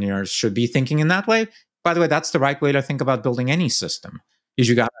prompt engineers should be thinking in that way. By the way, that's the right way to think about building any system. Is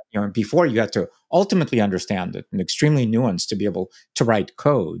you got, before you had to ultimately understand it and extremely nuanced to be able to write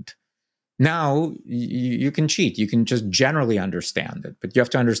code. Now you can cheat. You can just generally understand it, but you have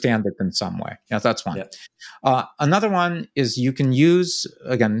to understand it in some way. Yeah, that's one. Yeah. Another one is you can use,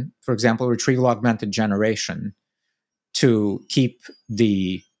 again, for example, retrieval augmented generation to keep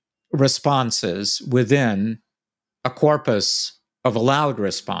the responses within a corpus of allowed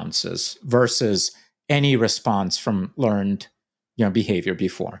responses versus any response from learned behavior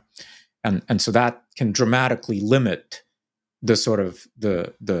before. And so that can dramatically limit the sort of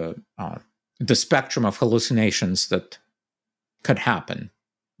the spectrum of hallucinations that could happen,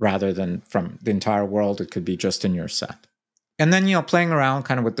 rather than from the entire world. It could be just in your set. And then, playing around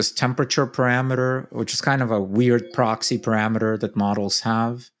kind of with this temperature parameter, which is kind of a weird proxy parameter that models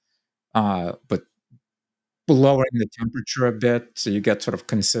have, but lowering the temperature a bit so you get sort of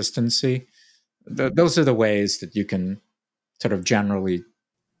consistency. Those are the ways that you can sort of generally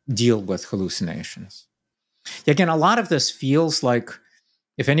deal with hallucinations. Again, a lot of this feels like,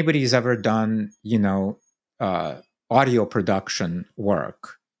 if anybody's ever done, audio production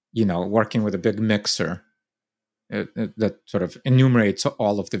work, working with a big mixer that sort of enumerates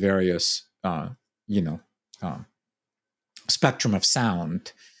all of the various, spectrum of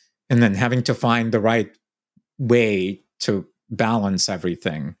sound, and then having to find the right way to balance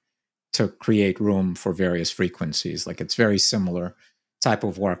everything to create room for various frequencies. Like, it's very similar type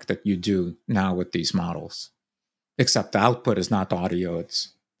of work that you do now with these models, except the output is not audio,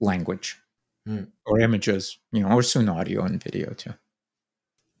 it's language or images, or soon audio and video too.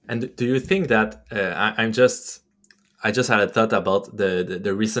 And do you think that I just had a thought about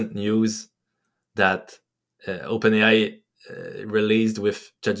the recent news that OpenAI released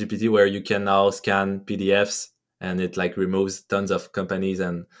with ChatGPT, where you can now scan PDFs and it like removes tons of companies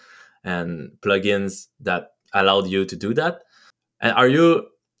and plugins that allowed you to do that. And are you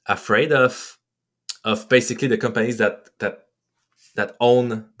afraid of basically the companies that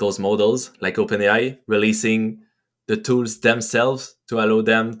own those models, like OpenAI, releasing the tools themselves to allow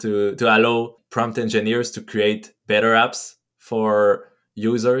them to allow prompt engineers to create better apps for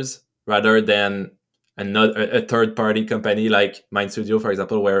users, rather than a third-party company like MindStudio, for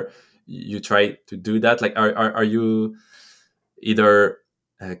example, where you try to do that? Like, are you either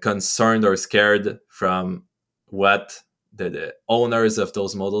concerned or scared from what the owners of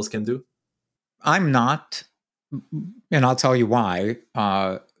those models can do? I'm not, and I'll tell you why.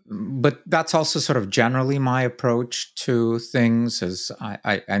 But that's also sort of generally my approach to things. Is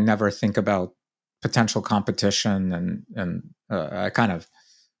I never think about potential competition, and I kind of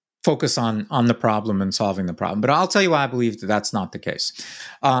focus on the problem and solving the problem. But I'll tell you why I believe that that's not the case.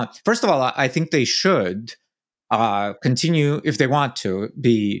 First of all, I think they should continue, if they want to,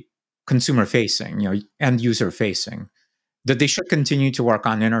 be consumer facing, end user facing. That they should continue to work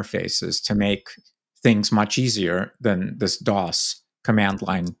on interfaces to make things much easier than this DOS command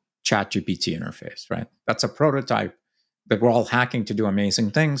line ChatGPT interface, right? That's a prototype that we're all hacking to do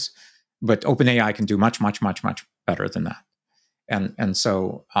amazing things, but OpenAI can do much, much, much, much better than that. And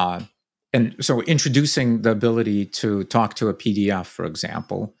so introducing the ability to talk to a PDF, for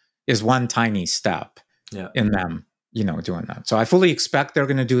example, is one tiny step in them, doing that. So I fully expect they're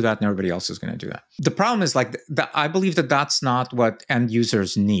going to do that, and everybody else is going to do that. The problem is, like, I believe that that's not what end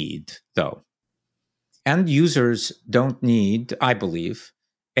users need, though. End users don't need, I believe,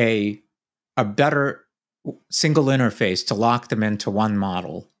 a better single interface to lock them into one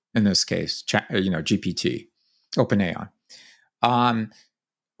model. In this case, GPT, OpenAI,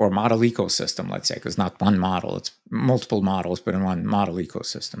 or model ecosystem, let's say, because not one model, it's multiple models, but in one model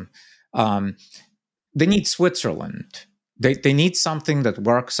ecosystem. They need Switzerland. They need something that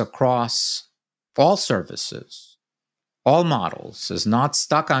works across all services, all models, is not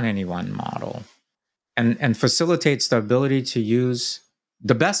stuck on any one model, and facilitates the ability to use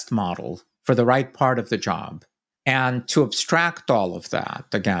the best model for the right part of the job. And to abstract all of that,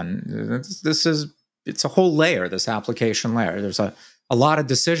 again, it's a whole layer, this application layer. There's a lot of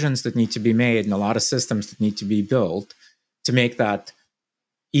decisions that need to be made and a lot of systems that need to be built to make that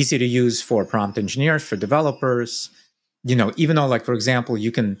easy to use for prompt engineers, for developers. Even though, like, for example,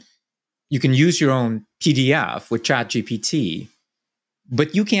 you can use your own PDF with ChatGPT,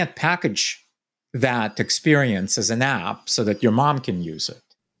 but you can't package that experience as an app so that your mom can use it.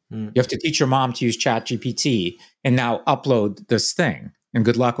 You have to teach your mom to use ChatGPT and now upload this thing, and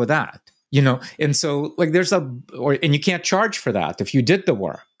good luck with that. And so, like, and you can't charge for that if you did the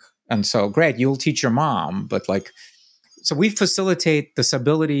work. And so, great, you'll teach your mom, but so we facilitate this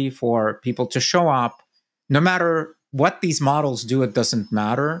ability for people to show up, no matter what these models do. It doesn't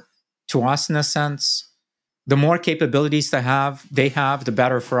matter to us, in a sense. The more capabilities they have, the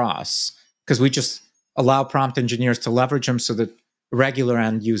better for us, because we just allow prompt engineers to leverage them so that regular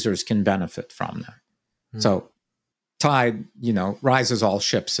end users can benefit from them. So tide, rises all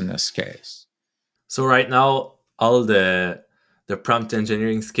ships in this case. So right now, all the prompt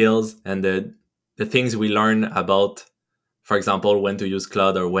engineering skills and the things we learn about, for example, when to use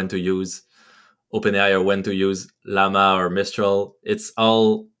Claude or when to use OpenAI or when to use Llama or Mistral, it's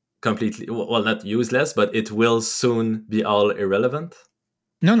all completely, well, not useless, but it will soon be all irrelevant?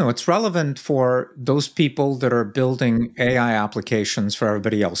 No, it's relevant for those people that are building AI applications for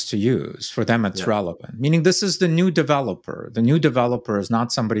everybody else to use. For them, it's relevant. Meaning, this is the new developer. The new developer is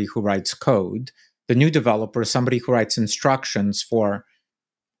not somebody who writes code. The new developer is somebody who writes instructions for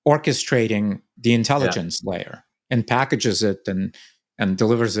orchestrating the intelligence layer and packages it and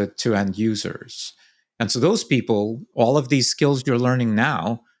delivers it to end users. And so those people, all of these skills you're learning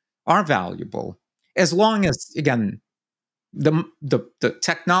now are valuable, as long as, again, the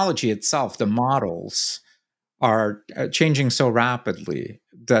technology itself, the models, are changing so rapidly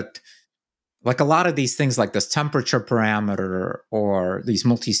that, like, a lot of these things, like this temperature parameter or these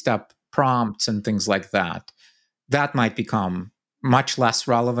multi-step prompts and things like that, that might become much less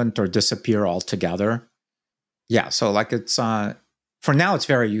relevant or disappear altogether. Yeah, so, like, it's for now it's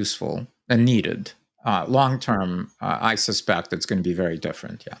very useful and needed. Long term, I suspect it's going to be very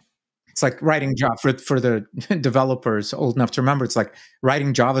different. Yeah. It's like writing Java for the developers old enough to remember. It's like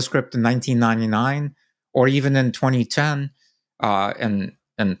writing JavaScript in 1999 or even in 2010,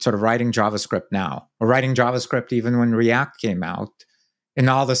 and sort of writing JavaScript now, or writing JavaScript even when React came out, and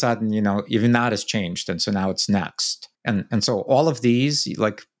all of a sudden, even that has changed, and so now it's next, and so all of these,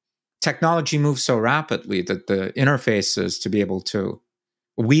 like, technology moves so rapidly that the interfaces to be able to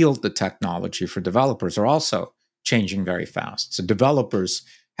wield the technology for developers are also changing very fast. So developers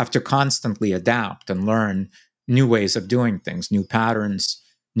have to constantly adapt and learn new ways of doing things, new patterns,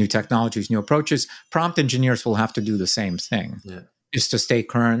 new technologies, new approaches. Prompt engineers will have to do the same thing, is to stay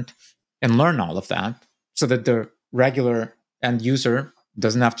current and learn all of that so that the regular end user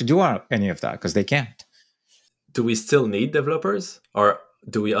doesn't have to do any of that, because they can't. Do we still need developers, or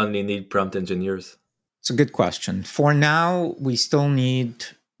do we only need prompt engineers? It's a good question. For now, we still need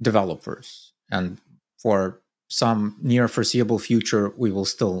developers, and for some near foreseeable future, we will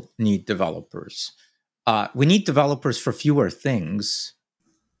still need developers. We need developers for fewer things.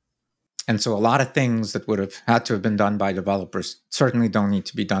 And so a lot of things that would have had to have been done by developers certainly don't need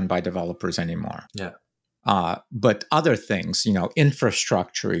to be done by developers anymore. Yeah. But other things,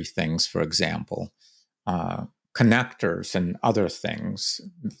 infrastructure-y things, for example, connectors and other things,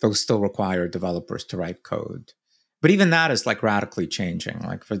 those still require developers to write code. But even that is, like, radically changing.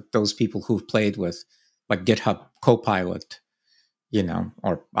 Like, for those people who've played with, like, GitHub Copilot,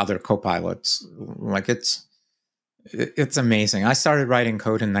 or other copilots, like, it's amazing. I started writing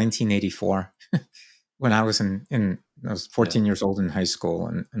code in 1984 when I was in I was 14 years old in high school.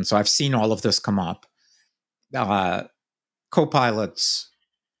 And so I've seen all of this come up. Copilots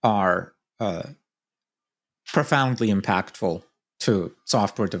are profoundly impactful to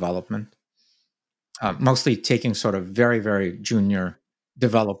software development, mostly taking sort of very, very junior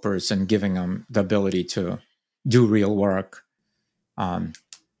developers and giving them the ability to do real work. And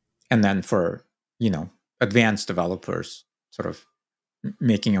then for, advanced developers, sort of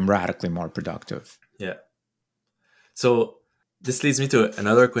making them radically more productive. Yeah. So this leads me to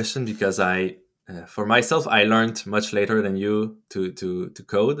another question, because for myself, I learned much later than you to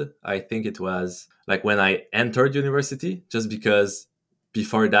code. I think it was like when I entered university, just because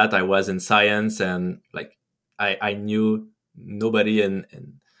before that I was in science, and like I knew nobody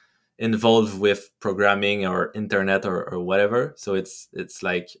involved with programming or internet or whatever. So it's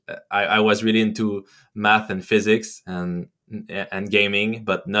like I was really into math and physics and gaming,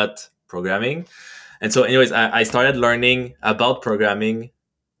 but not programming. And so anyways, I started learning about programming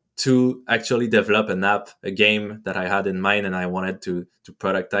to actually develop an app, a game that I had in mind, and I wanted to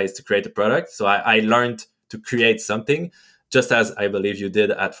productize, to create a product. So I learned to create something, just as I believe you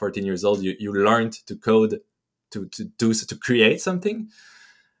did at 14 years old. You learned to code, to create something.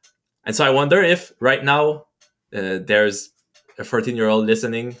 And so I wonder if right now there's a 14-year-old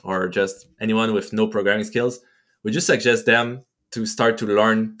listening, or just anyone with no programming skills. Would you suggest them to start to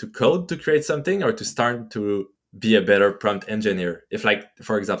learn to code to create something, or to start to be a better prompt engineer? If, like,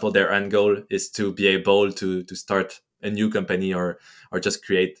 for example, their end goal is to be able to start a new company, or just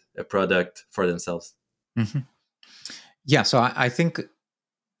create a product for themselves. Mm-hmm. Yeah, so I think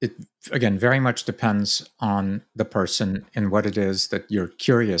it, again, very much depends on the person and what it is that you're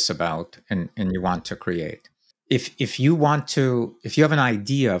curious about and you want to create. If you have an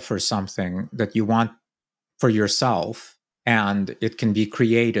idea for something that you want for yourself, and it can be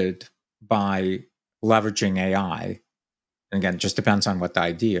created by leveraging AI, and again, it just depends on what the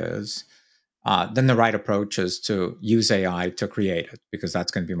idea is, then the right approach is to use AI to create it, because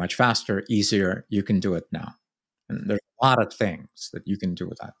that's going to be much faster, easier. You can do it now. And there's a lot of things that you can do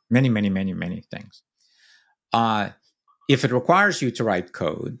with that. Many, many, many, many things. If it requires you to write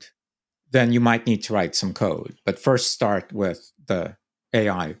code, then you might need to write some code. But first start with the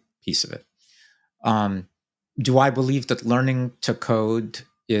AI piece of it. Do I believe that learning to code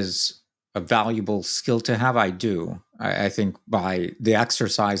is a valuable skill to have? I do. I think by the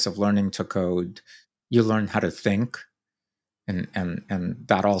exercise of learning to code, you learn how to think. And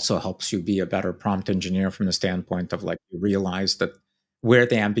that also helps you be a better prompt engineer from the standpoint of, like, you realize that where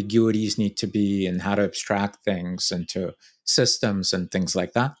the ambiguities need to be and how to abstract things into systems and things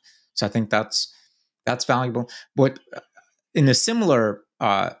like that. So I think that's valuable. But in a similar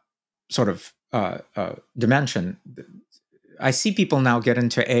sort of dimension, I see people now get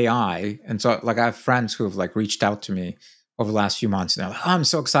into AI. And so, like, I have friends who have, like, reached out to me over the last few months. And they're like, oh, I'm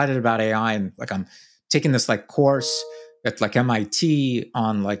so excited about AI. And, like, I'm taking this, like, course at, like, MIT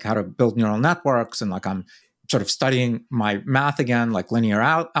on, like, how to build neural networks. And, like, I'm sort of studying my math again, like linear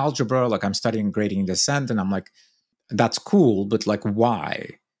algebra, like I'm studying gradient descent. And I'm like, that's cool, but, like, why?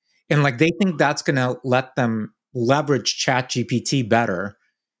 And, like, they think that's going to let them leverage ChatGPT better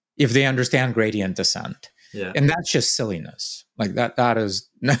if they understand gradient descent. Yeah. And that's just silliness. Like, that is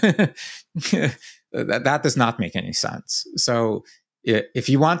that does not make any sense. So if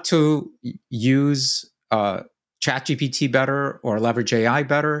you want to use ChatGPT better or leverage AI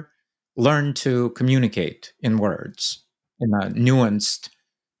better, learn to communicate in words in a nuanced,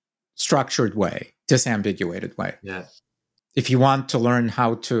 structured way, disambiguated way. Yeah. If you want to learn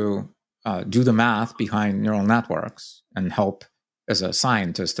how to do the math behind neural networks and help as a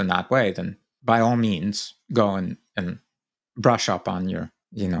scientist in that way, then by all means go and brush up on your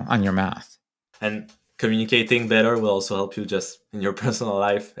math. And communicating better will also help you just in your personal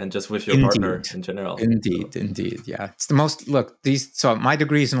life and just with your partner in general. Indeed. Yeah. It's the most, so my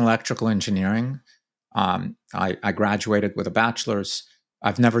degree is in electrical engineering. I graduated with a bachelor's.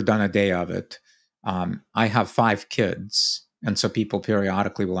 I've never done a day of it. I have 5 kids. And so people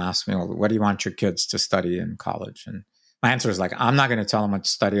periodically will ask me, well, what do you want your kids to study in college? And my answer is, like, I'm not going to tell them what to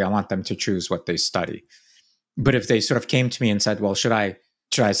study. I want them to choose what they study. But if they sort of came to me and said, well, should I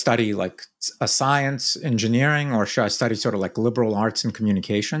study, like, a science, engineering, or should I study sort of like liberal arts and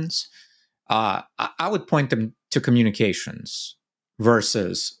communications? I would point them to communications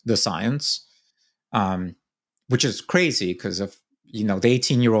versus the science, which is crazy, because if, the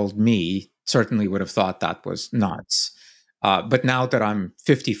 18-year-old me certainly would have thought that was nuts. But now that I'm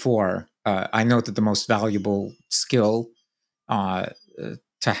 54, I know that the most valuable skill to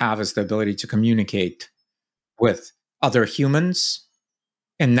have is the ability to communicate with other humans,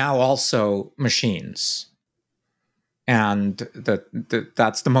 and now also machines. and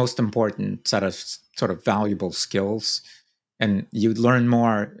that's the most important set of sort of valuable skills. And you'd learn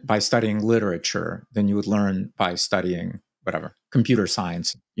more by studying literature than you would learn by studying whatever, computer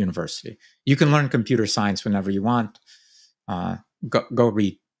science university. You can learn computer science whenever you want. Go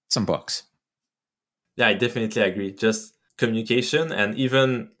read some books. Yeah, I definitely agree. Just communication, and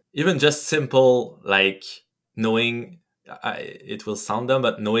even just simple, like knowing, it will sound dumb,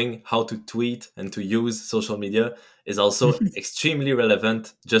 but knowing how to tweet and to use social media is also extremely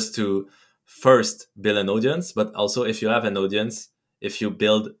relevant, just to first build an audience, but also if you have an audience, if you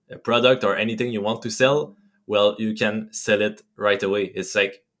build a product or anything you want to sell, well, you can sell it right away. It's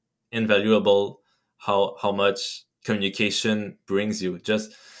like invaluable how much communication brings you,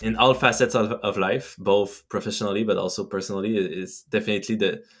 just in all facets of life, both professionally but also personally. Is definitely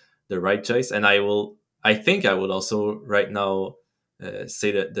the right choice. And I think I will also right now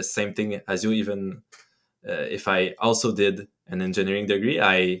say that the same thing as you, even if I also did an engineering degree.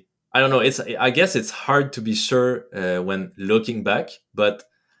 I don't know, I guess it's hard to be sure when looking back, but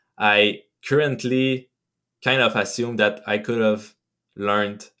I currently kind of assume that I could have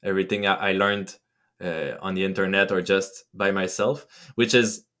learned everything I learned on the internet or just by myself, which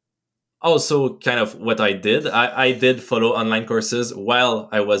is also kind of what I did. I did follow online courses while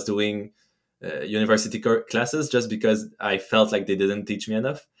I was doing university classes, just because I felt like they didn't teach me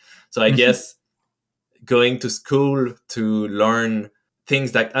enough. So I guess going to school to learn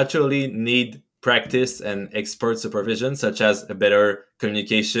things that actually need practice and expert supervision, such as a better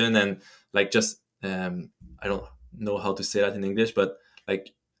communication and like just I don't know how to say that in English, but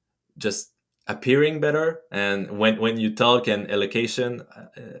like just appearing better, and when you talk, and elocation,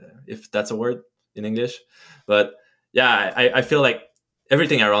 if that's a word in English. But yeah, I feel like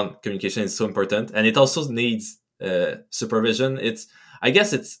everything around communication is so important, and it also needs supervision. I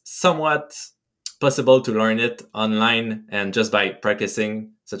guess it's somewhat possible to learn it online and just by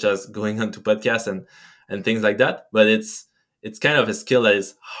practicing, such as going onto podcasts and things like that. But it's kind of a skill that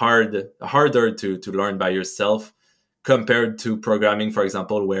is harder to learn by yourself, compared to programming, for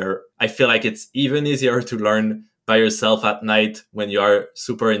example, where I feel like it's even easier to learn by yourself at night when you are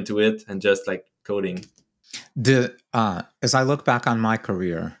super into it and just like coding. As I look back on my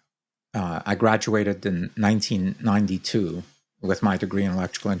career, I graduated in 1992 with my degree in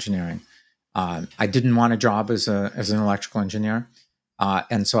electrical engineering. I didn't want a job as an electrical engineer,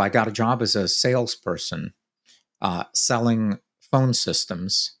 and so I got a job as a salesperson, selling phone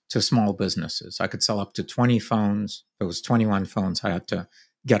systems to small businesses. I could sell up to 20 phones. If it was 21 phones, I had to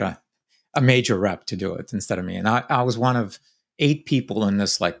get a major rep to do it instead of me. And I was one of 8 people in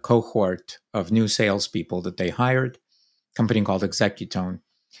this like cohort of new salespeople that they hired, a company called Executone.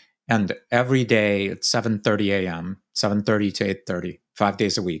 And every day at 7:30 a.m., 7:30 to 8:30, 5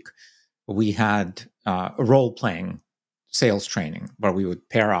 days a week, we had a role-playing sales training where we would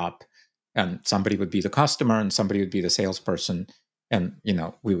pair up, and somebody would be the customer and somebody would be the salesperson. And,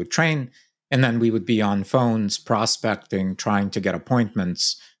 we would train, and then we would be on phones prospecting, trying to get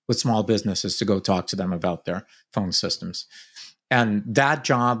appointments with small businesses to go talk to them about their phone systems. And that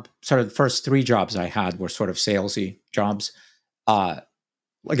job, sort of the first 3 jobs I had were sort of salesy jobs.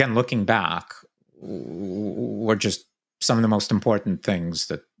 Again, looking back, were just some of the most important things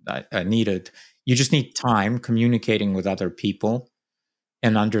that I needed. You just need time communicating with other people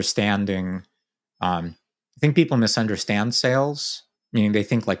and understanding. I think people misunderstand sales, meaning they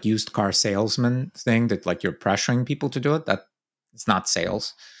think like used car salesman thing, that like you're pressuring people to do it. That it's not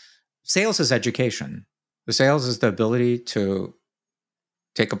sales. Sales is education. The sales is the ability to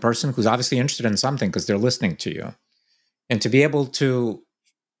take a person who's obviously interested in something because they're listening to you, and to be able to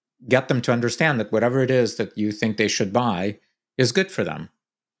get them to understand that whatever it is that you think they should buy is good for them.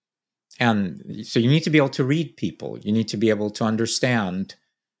 And so you need to be able to read people. You need to be able to understand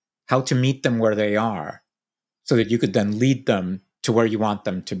how to meet them where they are, so that you could then lead them to where you want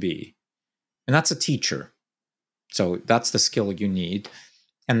them to be. And that's a teacher. So that's the skill you need.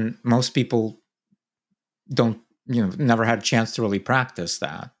 And most people don't, never had a chance to really practice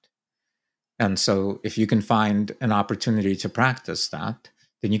that. And so if you can find an opportunity to practice that,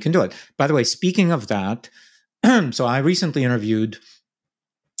 then you can do it. By the way, speaking of that, so I recently interviewed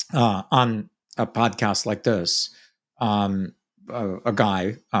on a podcast like this, a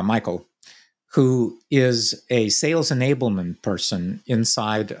guy, Michael, who is a sales enablement person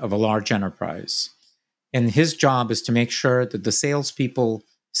inside of a large enterprise. And his job is to make sure that the salespeople,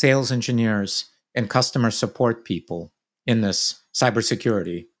 sales engineers, and customer support people in this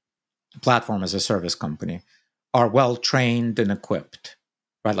cybersecurity platform as a service company are well trained and equipped,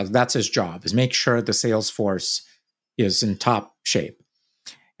 right? Like that's his job, is make sure the sales force is in top shape.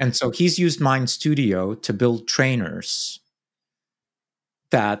 And so he's used MindStudio to build trainers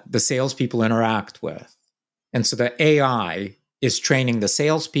that the salespeople interact with. And so the AI is training the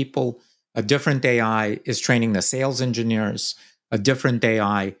salespeople, a different AI is training the sales engineers, a different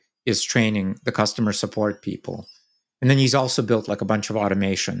AI is training the customer support people. And then he's also built like a bunch of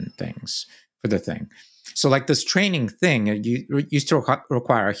automation things for the thing. So like this training thing, you used to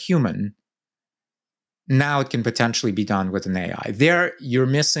require a human. Now it can potentially be done with an AI. There, you're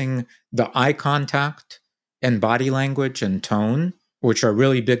missing the eye contact and body language and tone, which are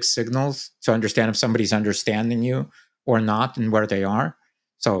really big signals to understand if somebody's understanding you or not and where they are.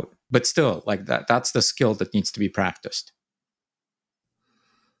 So, but still, like that's the skill that needs to be practiced.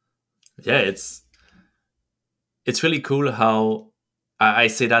 Yeah, it's really cool how I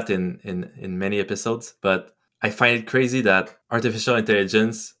say that in many episodes, but I find it crazy that artificial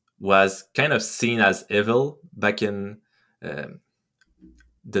intelligence was kind of seen as evil back in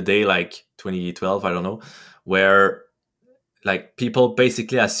the day, like 2012, I don't know, where like people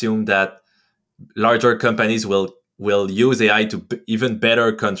basically assume that larger companies will use AI to even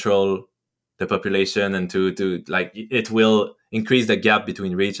better control the population and to like it will increase the gap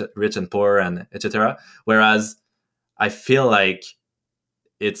between rich and poor and etc. Whereas I feel like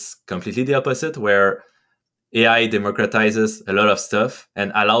it's completely the opposite, where AI democratizes a lot of stuff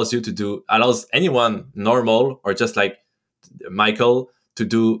and allows anyone normal or just like Michael to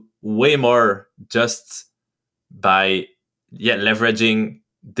do way more just by leveraging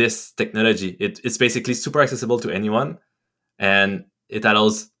this technology. It's basically super accessible to anyone, and it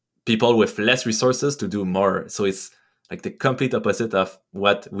allows people with less resources to do more. So it's like the complete opposite of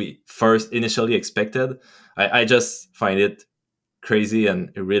what we first initially expected. I just find it crazy and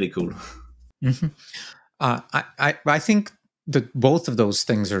really cool. Mm-hmm. I think that both of those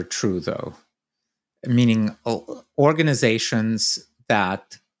things are true, though. Meaning organizations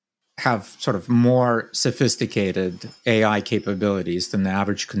that have sort of more sophisticated AI capabilities than the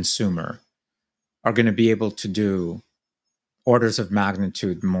average consumer are going to be able to do orders of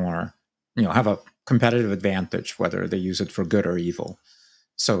magnitude more, have a competitive advantage, whether they use it for good or evil.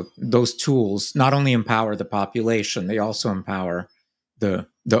 So those tools not only empower the population, they also empower the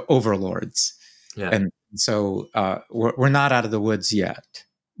overlords. Yeah. And so we're not out of the woods yet.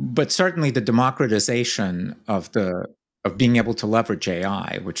 But certainly the democratization of being able to leverage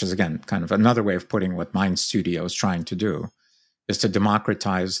AI, which is again kind of another way of putting what MindStudio is trying to do, is to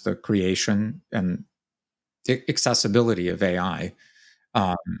democratize the creation and accessibility of AI.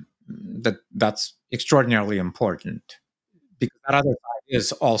 That's extraordinarily important because that other side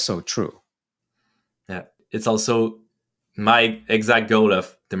is also true. Yeah, it's also my exact goal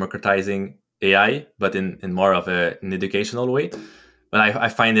of democratizing AI, but in more of an educational way. But I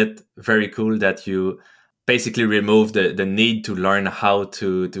find it very cool that you basically remove the need to learn how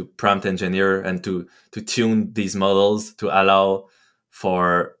to prompt engineer and to tune these models to allow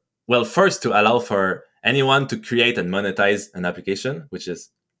for, well, first to allow for anyone to create and monetize an application, which is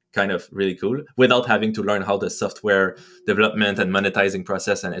kind of really cool, without having to learn how the software development and monetizing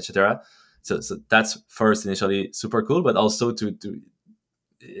process and etc. So that's first initially super cool, but also to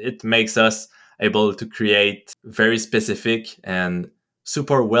it makes us able to create very specific and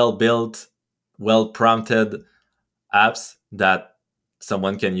super well built, well prompted apps that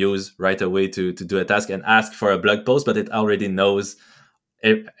someone can use right away to do a task and ask for a blog post, but it already knows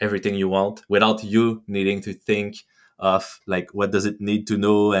everything you want without you needing to think of like what does it need to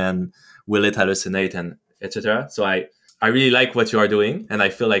know and will it hallucinate and etc. So I really like what you are doing, and I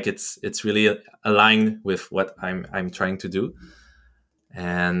feel like it's really aligned with what I'm trying to do.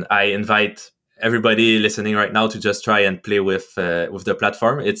 And I invite everybody listening right now to just try and play with the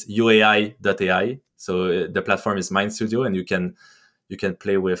platform. It's UAI.ai. So the platform is MindStudio, and you can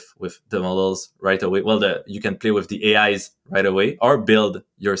play with the models right away. Well, you can play with the AIs right away, or build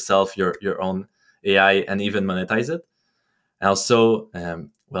yourself your own AI and even monetize it. And also,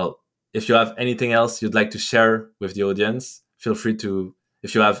 well, if you have anything else you'd like to share with the audience, feel free to.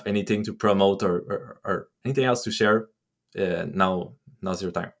 If you have anything to promote or anything else to share, now's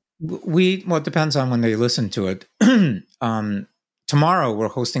your time. Well, it depends on when they listen to it. Tomorrow we're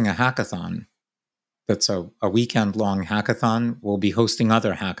hosting a hackathon. That's a weekend-long hackathon. We'll be hosting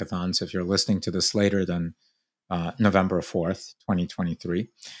other hackathons if you're listening to this later than November 4th, 2023.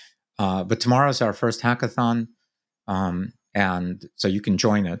 But tomorrow's our first hackathon, and so you can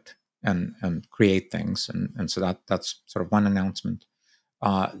join it and create things. And so that's sort of one announcement.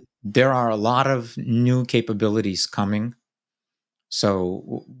 There are a lot of new capabilities coming.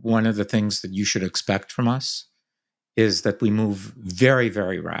 So one of the things that you should expect from us is that we move very,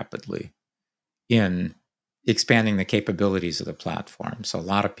 very rapidly in expanding the capabilities of the platform. So a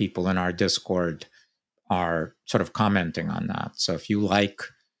lot of people in our Discord are sort of commenting on that. So if you like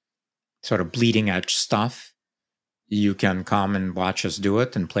sort of bleeding edge stuff, you can come and watch us do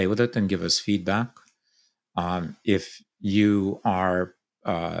it and play with it and give us feedback. If you are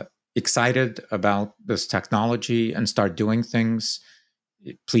excited about this technology and start doing things,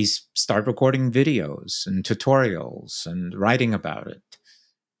 please start recording videos and tutorials and writing about it.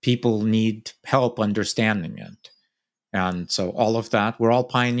 People need help understanding it. And so all of that, we're all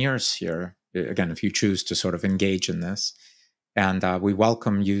pioneers here. Again, if you choose to sort of engage in this, and we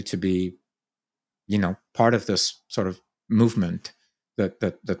welcome you to be, part of this sort of movement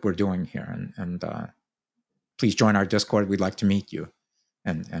that we're doing here. And please join our Discord. We'd like to meet you,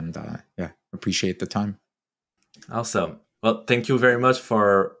 and appreciate the time. Awesome. Well, thank you very much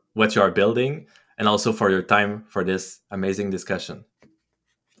for what you are building, and also for your time for this amazing discussion.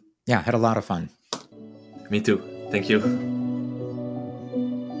 Yeah, had a lot of fun. Me too. Thank you.